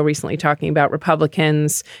on the show recently talking about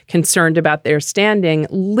Republicans concerned about their standing,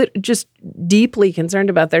 just deeply concerned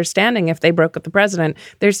about their standing if they broke with the president.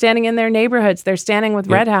 They're standing in their neighborhoods. They're standing with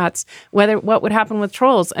red hats. What would happen with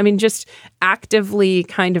trolls? I mean, just actively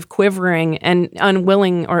kind of quivering and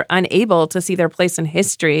unwilling or unable to see their place in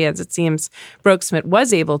history, as it seems Broeksmith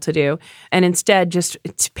was able to do, and instead just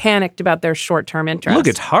panicked about their short-term interests. Look,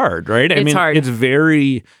 it's hard, right? It's hard.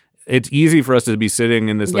 It's easy for us to be sitting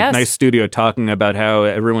in this nice studio talking about how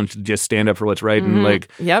everyone should just stand up for what's right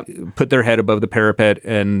and put their head above the parapet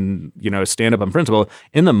and, stand up on principle.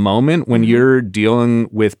 In the moment when you're dealing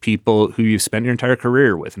with people who you've spent your entire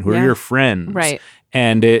career with and who are your friends. Right.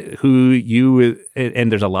 And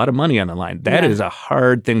and there's a lot of money on the line. That is a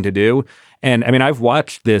hard thing to do. And I mean, I've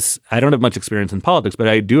watched this. I don't have much experience in politics, but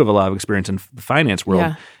I do have a lot of experience in the finance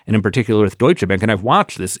world, and in particular with Deutsche Bank. And I've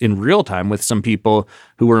watched this in real time with some people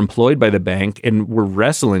who were employed by the bank and were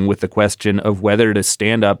wrestling with the question of whether to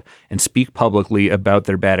stand up and speak publicly about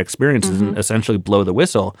their bad experiences and essentially blow the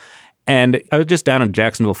whistle. And I was just down in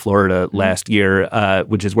Jacksonville, Florida last year,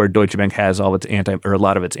 which is where Deutsche Bank has all its a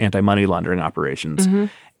lot of its anti-money laundering operations.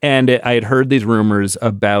 And I had heard these rumors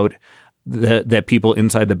about that people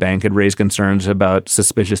inside the bank had raised concerns about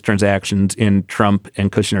suspicious transactions in Trump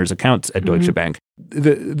and Kushner's accounts at Deutsche Bank.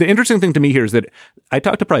 The interesting thing to me here is that I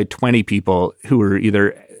talked to probably 20 people who were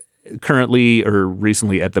either currently or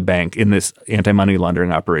recently at the bank in this anti-money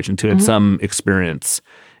laundering operation who had some experience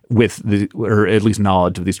with or at least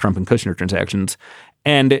knowledge of these Trump and Kushner transactions.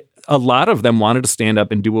 And a lot of them wanted to stand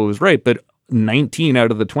up and do what was right, but 19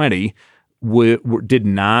 out of the 20 did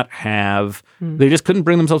not have, they just couldn't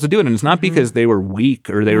bring themselves to do it. And it's not because they were weak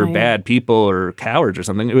or they were bad people or cowards or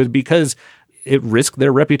something. It was because it risked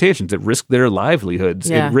their reputations. It risked their livelihoods.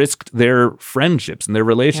 It risked their friendships and their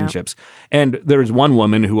relationships. And there was one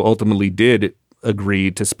woman who ultimately did agree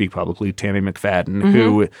to speak publicly, Tammy McFadden,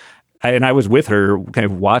 who, and I was with her kind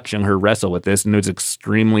of watching her wrestle with this, and it was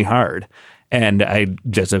extremely hard. And I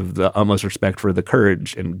just have the utmost respect for the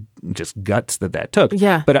courage and just guts that took.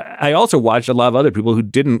 Yeah. But I also watched a lot of other people who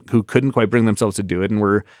couldn't quite bring themselves to do it,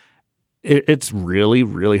 and it's really,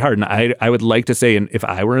 really hard. And I would like to say, and if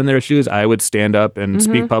I were in their shoes, I would stand up and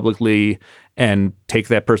speak publicly and take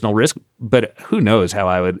that personal risk. But who knows how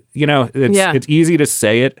I would, it's easy to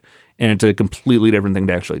say it, and it's a completely different thing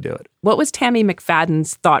to actually do it. What was Tammy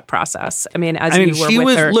McFadden's thought process? I mean, you were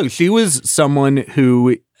with her. Look, she was someone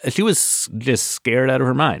who, she was just scared out of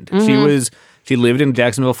her mind. She lived in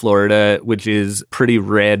Jacksonville, Florida, which is pretty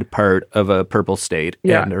red part of a purple state.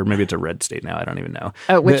 Or maybe it's a red state now. I don't even know.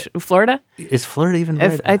 Florida? Is Florida even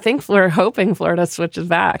red? I think we're hoping Florida switches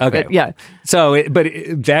back. Okay. But yeah. So,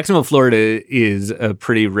 Jacksonville, Florida is a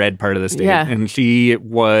pretty red part of the state. Yeah. And she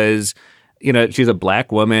was, she's a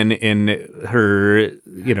black woman in her,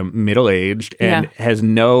 middle-aged and has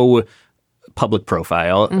no public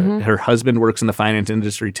profile. Her husband works in the finance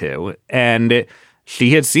industry too. And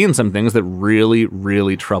she had seen some things that really,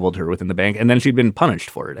 really troubled her within the bank. And then she'd been punished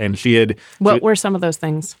for it. And What were some of those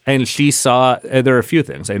things? And she saw, there are a few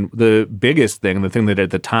things. And the biggest thing, the thing that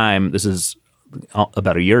at the time, this is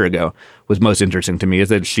about a year ago, was most interesting to me is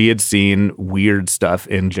that she had seen weird stuff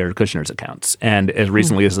in Jared Kushner's accounts, and as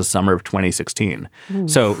recently as the summer of 2016.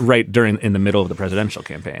 So right in the middle of the presidential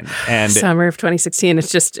campaign. And summer of 2016, it's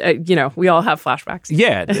just, we all have flashbacks.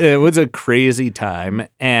 Yeah, it was a crazy time,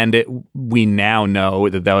 and we now know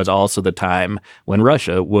that was also the time when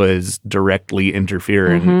Russia was directly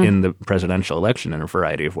interfering in the presidential election in a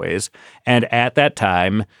variety of ways. And at that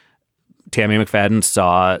time, Tammy McFadden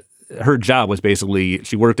saw, her job was basically,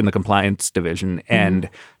 she worked in the compliance division, and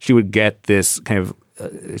she would get this kind of,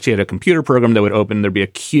 she had a computer program that would open, there'd be a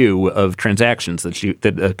queue of transactions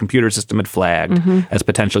that a computer system had flagged as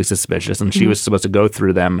potentially suspicious, and she was supposed to go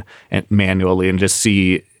through them manually and just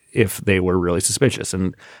see if they were really suspicious.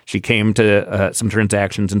 And she came to some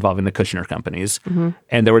transactions involving the Kushner companies,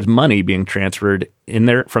 and there was money being transferred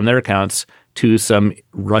from their accounts to some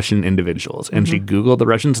Russian individuals. And she Googled the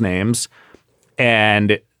Russians' names,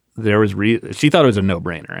 and there was she thought it was a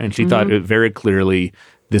no-brainer, and she thought it very clearly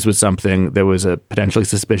this was something that was a potentially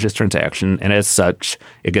suspicious transaction, and as such,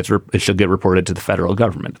 it should get reported to the federal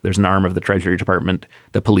government. There's an arm of the Treasury Department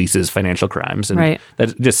that polices financial crimes, and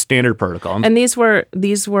that's just standard protocol. And these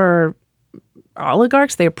were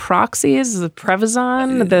oligarchs. They're proxies, the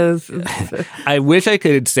Prevezon, I wish I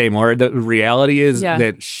could say more. The reality is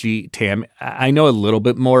that Tam, I know a little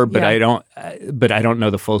bit more, but I don't know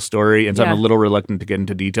the full story. And so I'm a little reluctant to get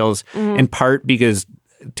into details, in part because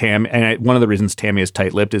one of the reasons Tammy is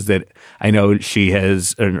tight-lipped is that I know she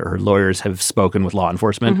has, her lawyers have spoken with law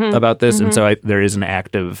enforcement about this, and so there is an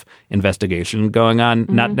active investigation going on,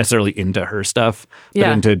 not necessarily into her stuff, but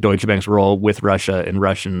into Deutsche Bank's role with Russia and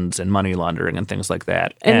Russians and money laundering and things like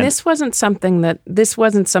that. And this wasn't something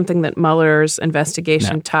that Mueller's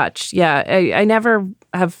investigation touched. Yeah, I never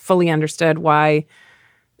have fully understood why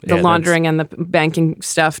the laundering and the banking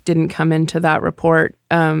stuff didn't come into that report.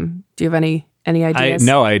 Do you have any ideas?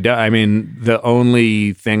 No, I don't. I mean, the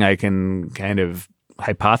only thing I can kind of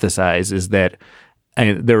hypothesize is that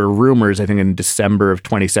there were rumors, I think, in December of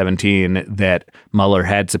 2017 that Mueller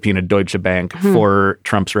had subpoenaed Deutsche Bank for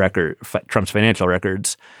Trump's financial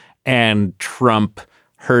records, and Trump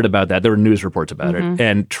heard about that. There were news reports about it,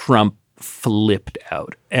 and Trump flipped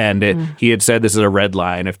out. And he had said this is a red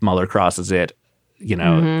line. If Mueller crosses it,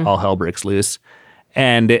 all hell breaks loose.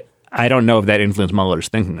 And I don't know if that influenced Mueller's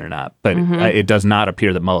thinking or not, but it does not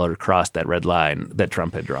appear that Mueller crossed that red line that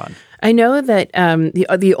Trump had drawn. I know that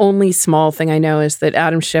the only small thing I know is that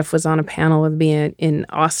Adam Schiff was on a panel with me in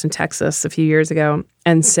Austin, Texas a few years ago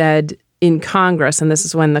and said in Congress, and this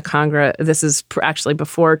is when this is actually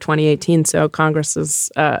before 2018, so Congress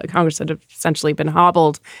had essentially been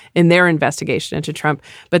hobbled in their investigation into Trump,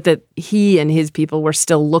 but that he and his people were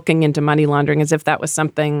still looking into money laundering as if that was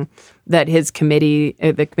something that his committee,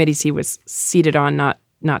 the committees he was seated on,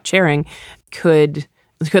 not chairing, could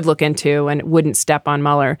look into and wouldn't step on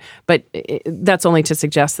Mueller. But that's only to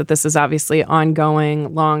suggest that this is obviously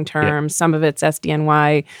ongoing, long-term. Some of it's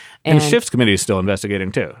SDNY. And Schiff's committee is still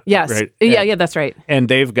investigating too. Yes. Right? Yeah, that's right. And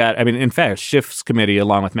they've got, in fact, Schiff's committee,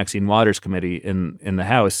 along with Maxine Waters' committee in the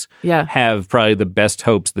House, have probably the best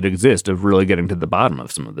hopes that exist of really getting to the bottom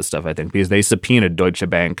of some of this stuff, I think, because they subpoenaed Deutsche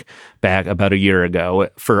Bank back about a year ago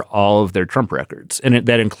for all of their Trump records. And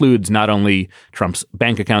that includes not only Trump's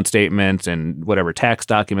bank account statements and whatever tax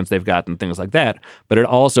documents they've got and things like that, but it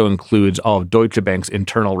also includes all of Deutsche Bank's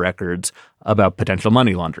internal records about potential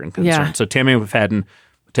money laundering concerns. Yeah. So Tammy McFadden,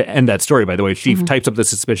 to end that story, by the way, she types up the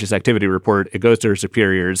suspicious activity report. It goes to her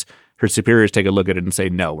superiors. Her superiors take a look at it and say,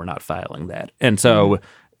 no, we're not filing that. And so,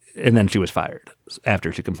 and then she was fired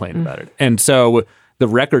after she complained about it. And so the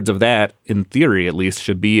records of that, in theory at least,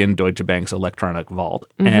 should be in Deutsche Bank's electronic vault.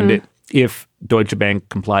 And if Deutsche Bank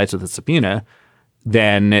complies with the subpoena,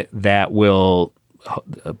 then that will,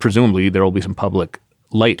 presumably, there will be some public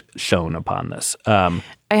light shown upon this. I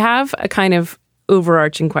have a kind of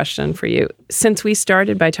overarching question for you. Since we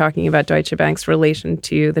started by talking about Deutsche Bank's relation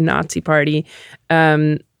to the Nazi Party,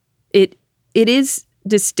 it is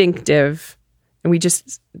distinctive, and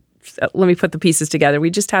let me put the pieces together.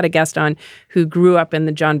 We just had a guest on who grew up in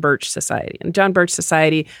the John Birch Society. And John Birch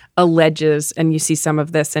Society alleges, and you see some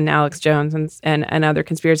of this in Alex Jones and other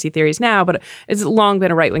conspiracy theories now, but it's long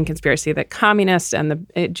been a right-wing conspiracy that communists and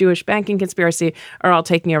the Jewish banking conspiracy are all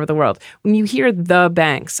taking over the world. When you hear the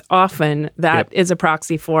banks, often that is a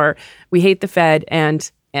proxy for we hate the Fed and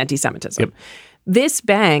anti-Semitism. This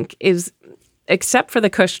bank is, except for the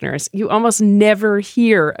Kushners, you almost never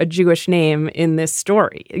hear a Jewish name in this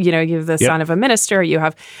story. You have the son of a minister,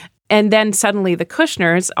 and then suddenly the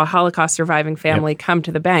Kushners, a Holocaust surviving family, come to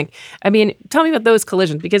the bank. Tell me about those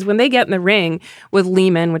collisions, because when they get in the ring with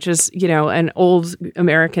Lehman, which is, an old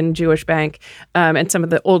American Jewish bank, and some of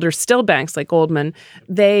the older still banks like Goldman,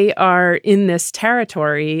 they are in this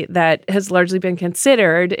territory that has largely been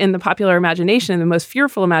considered in the popular imagination, in the most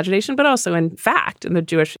fearful imagination, but also in fact, in the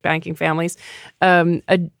Jewish banking families,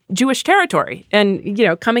 a Jewish territory. And,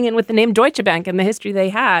 coming in with the name Deutsche Bank and the history they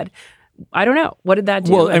had, I don't know. What did that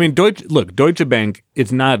do? Well, Deutsche Bank,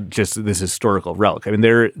 it's not just this historical relic.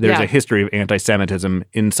 There's a history of anti-Semitism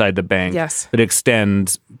inside the bank that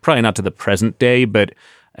extends probably not to the present day,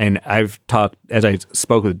 and I've talked, as I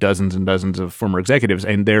spoke with dozens and dozens of former executives,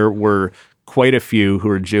 and there were quite a few who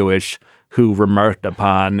were Jewish who remarked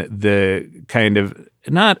upon the kind of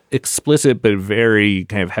not explicit, but very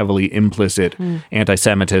kind of heavily implicit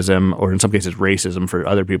anti-Semitism, or in some cases racism for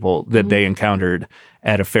other people, that they encountered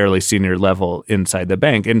at a fairly senior level inside the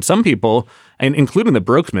bank. And some people, and including the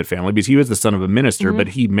Broeksmit family, because he was the son of a minister, but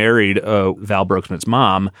he married Val Broeksmit's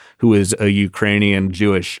mom, who is a Ukrainian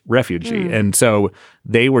Jewish refugee. And so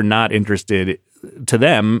they were not interested. To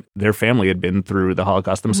them, their family had been through the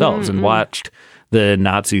Holocaust themselves and watched the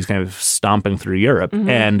Nazis kind of stomping through Europe.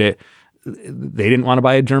 And they didn't want to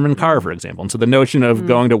buy a German car, for example. And so the notion of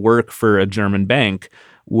going to work for a German bank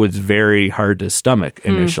was very hard to stomach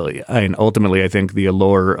initially. And ultimately, I think the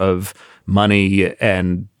allure of money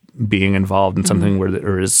and being involved in something where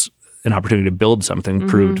there is an opportunity to build something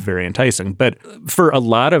proved very enticing. But for a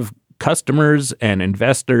lot of customers and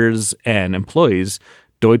investors and employees,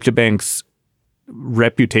 Deutsche Bank's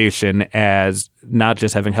reputation as not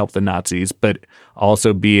just having helped the Nazis, but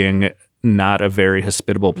also being not a very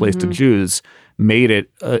hospitable place to Jews made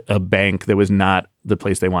it a bank that was not the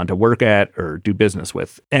place they wanted to work at or do business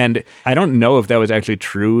with. And I don't know if that was actually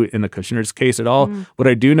true in the Kushner's case at all. What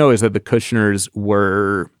I do know is that the Kushners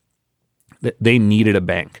they needed a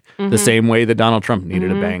bank the same way that Donald Trump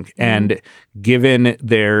needed a bank. And given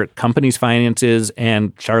their company's finances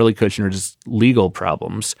and Charlie Kushner's legal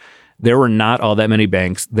problems, there were not all that many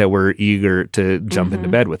banks that were eager to jump into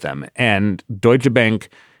bed with them. And Deutsche Bank,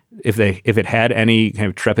 if it had any kind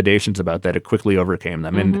of trepidations about that, it quickly overcame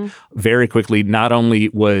them. And very quickly, not only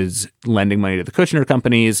was lending money to the Kushner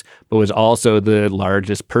companies, but was also the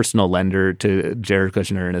largest personal lender to Jared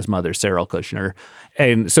Kushner and his mother, Sarah Kushner.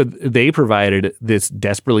 And so they provided this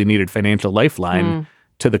desperately needed financial lifeline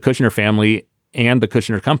to the Kushner family and the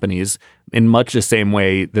Kushner companies in much the same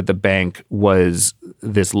way that the bank was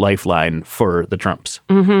this lifeline for the Trumps.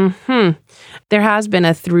 There has been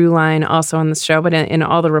a through line also on the show, but in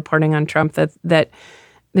all the reporting on Trump, that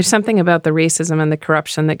there's something about the racism and the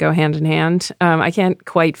corruption that go hand in hand. I can't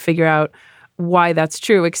quite figure out why that's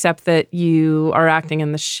true, except that you are acting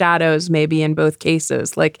in the shadows maybe in both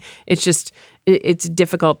cases. Like, it's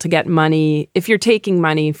difficult to get money. If you're taking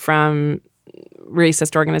money from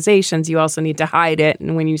racist organizations, you also need to hide it.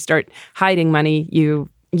 And when you start hiding money, you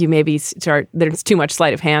maybe there's too much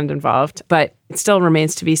sleight of hand involved. But it still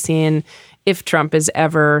remains to be seen if Trump is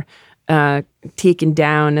ever taken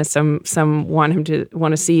down, as some want him to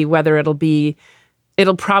want to see, whether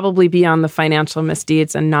it'll probably be on the financial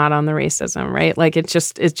misdeeds and not on the racism, right? Like it's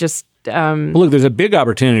just. Look, there's a big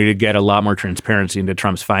opportunity to get a lot more transparency into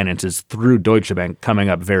Trump's finances through Deutsche Bank coming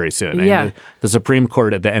up very soon. Yeah. And the Supreme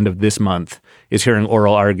Court at the end of this month is hearing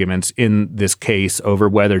oral arguments in this case over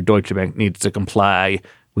whether Deutsche Bank needs to comply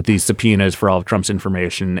with these subpoenas for all of Trump's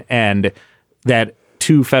information, and that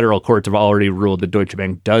 2 federal courts have already ruled that Deutsche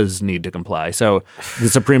Bank does need to comply. So the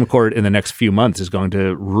Supreme Court in the next few months is going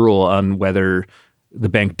to rule on whether the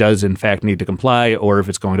bank does in fact need to comply, or if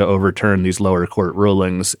it's going to overturn these lower court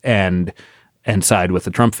rulings and side with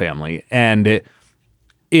the Trump family. And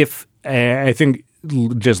if I think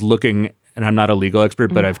just looking, and I'm not a legal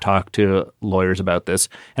expert, but I've talked to lawyers about this,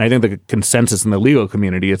 and I think the consensus in the legal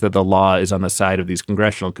community is that the law is on the side of these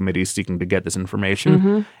congressional committees seeking to get this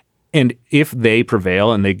information. And if they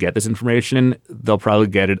prevail and they get this information, they'll probably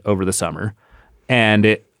get it over the summer.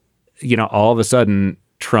 And all of a sudden,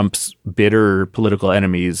 Trump's bitter political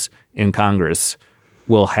enemies in Congress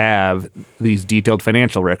will have these detailed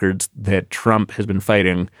financial records that Trump has been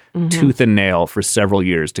fighting tooth and nail for several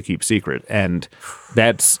years to keep secret. And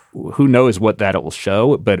that's, who knows what that will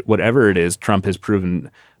show, but whatever it is, Trump has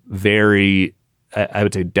proven very, I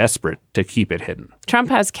would say, desperate to keep it hidden. Trump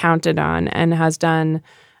has counted on and has done,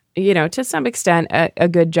 to some extent, a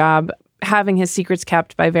good job having his secrets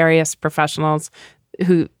kept by various professionals,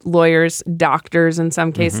 lawyers, doctors in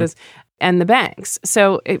some cases, and the banks.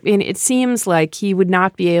 So it seems like he would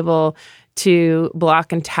not be able to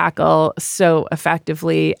block and tackle so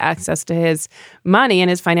effectively access to his money and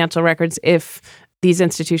his financial records if these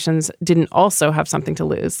institutions didn't also have something to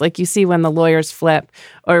lose. Like you see when the lawyers flip,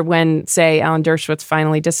 or when, say, Alan Dershowitz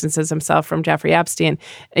finally distances himself from Jeffrey Epstein,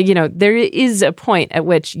 there is a point at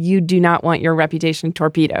which you do not want your reputation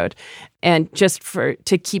torpedoed. And just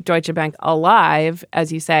to keep Deutsche Bank alive,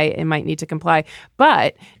 as you say, it might need to comply.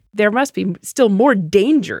 But there must be still more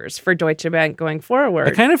dangers for Deutsche Bank going forward.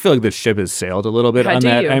 I kind of feel like the ship has sailed a little bit on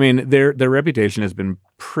that. You? I mean, their reputation has been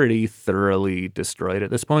pretty thoroughly destroyed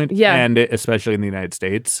at this point. Yeah. And especially in the United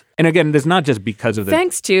States. And again, it's not just because of the...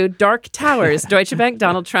 Thanks to Dark Towers, Deutsche Bank,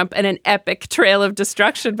 Donald Trump, and an epic trail of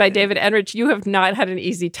destruction by David Enrich, you have not had an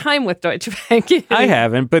easy time with Deutsche Bank. I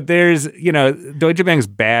haven't, but there's, Deutsche Bank's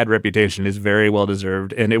bad reputation is very well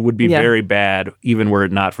deserved, and it would be very bad even were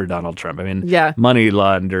it not for Donald Trump. I mean, money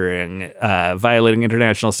laundering, violating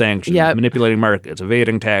international sanctions, manipulating markets,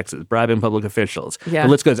 evading taxes, bribing public officials. The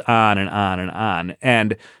list goes on and on and on.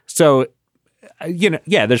 And so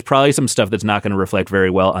there's probably some stuff that's not going to reflect very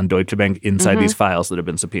well on Deutsche Bank inside these files that have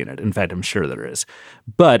been subpoenaed. In fact, I'm sure there is.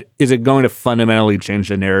 But is it going to fundamentally change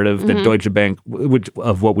the narrative that Deutsche Bank,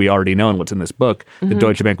 of what we already know and what's in this book, that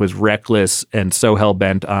Deutsche Bank was reckless and so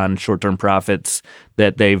hell-bent on short-term profits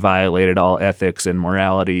that they violated all ethics and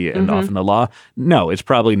morality and often the law? No, it's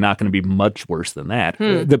probably not going to be much worse than that.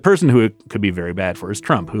 The person who it could be very bad for is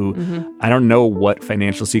Trump, who I don't know what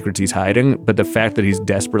financial secrets he's hiding, but the fact that he's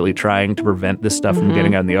desperately trying to prevent this stuff from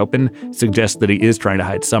getting out in the open suggests that he is trying to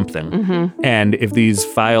hide something. And if these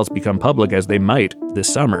files become public, as they might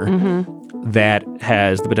this summer, that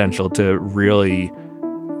has the potential to really,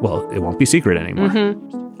 well, it won't be secret anymore.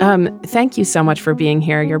 Thank you so much for being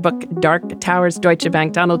here. Your book, Dark Towers, Deutsche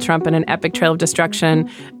Bank, Donald Trump, and an Epic Trail of Destruction.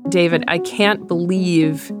 David, I can't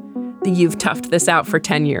believe that you've toughed this out for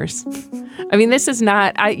 10 years. I mean, this is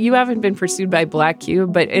not, you haven't been pursued by Black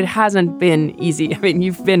Cube, but it hasn't been easy. I mean,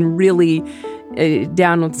 you've been really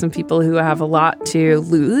down with some people who have a lot to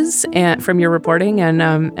lose from your reporting,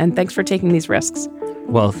 and thanks for taking these risks.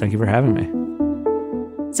 Well, thank you for having me.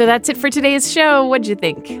 So that's it for today's show. What'd you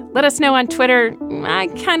think? Let us know on Twitter. I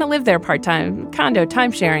kind of live there part-time, condo,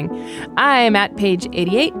 time-sharing. I am at page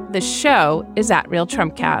 88. The show is at Real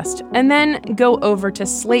Trumpcast. And then go over to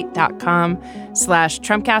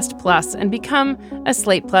slate.com/Trumpcast Plus and become a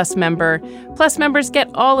Slate Plus member. Plus members get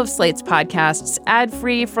all of Slate's podcasts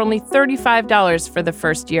ad-free for only $35 for the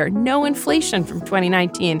first year. No inflation from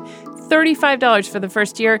 2019. $35 for the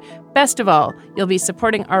first year. Best of all, you'll be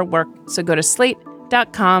supporting our work. So go to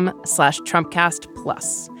slate.com/Trumpcast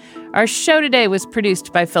Plus. Our show today was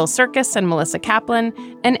produced by Phil Circus and Melissa Kaplan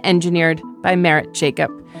and engineered by Merritt Jacob.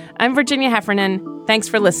 I'm Virginia Heffernan. Thanks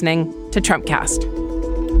for listening to Trumpcast.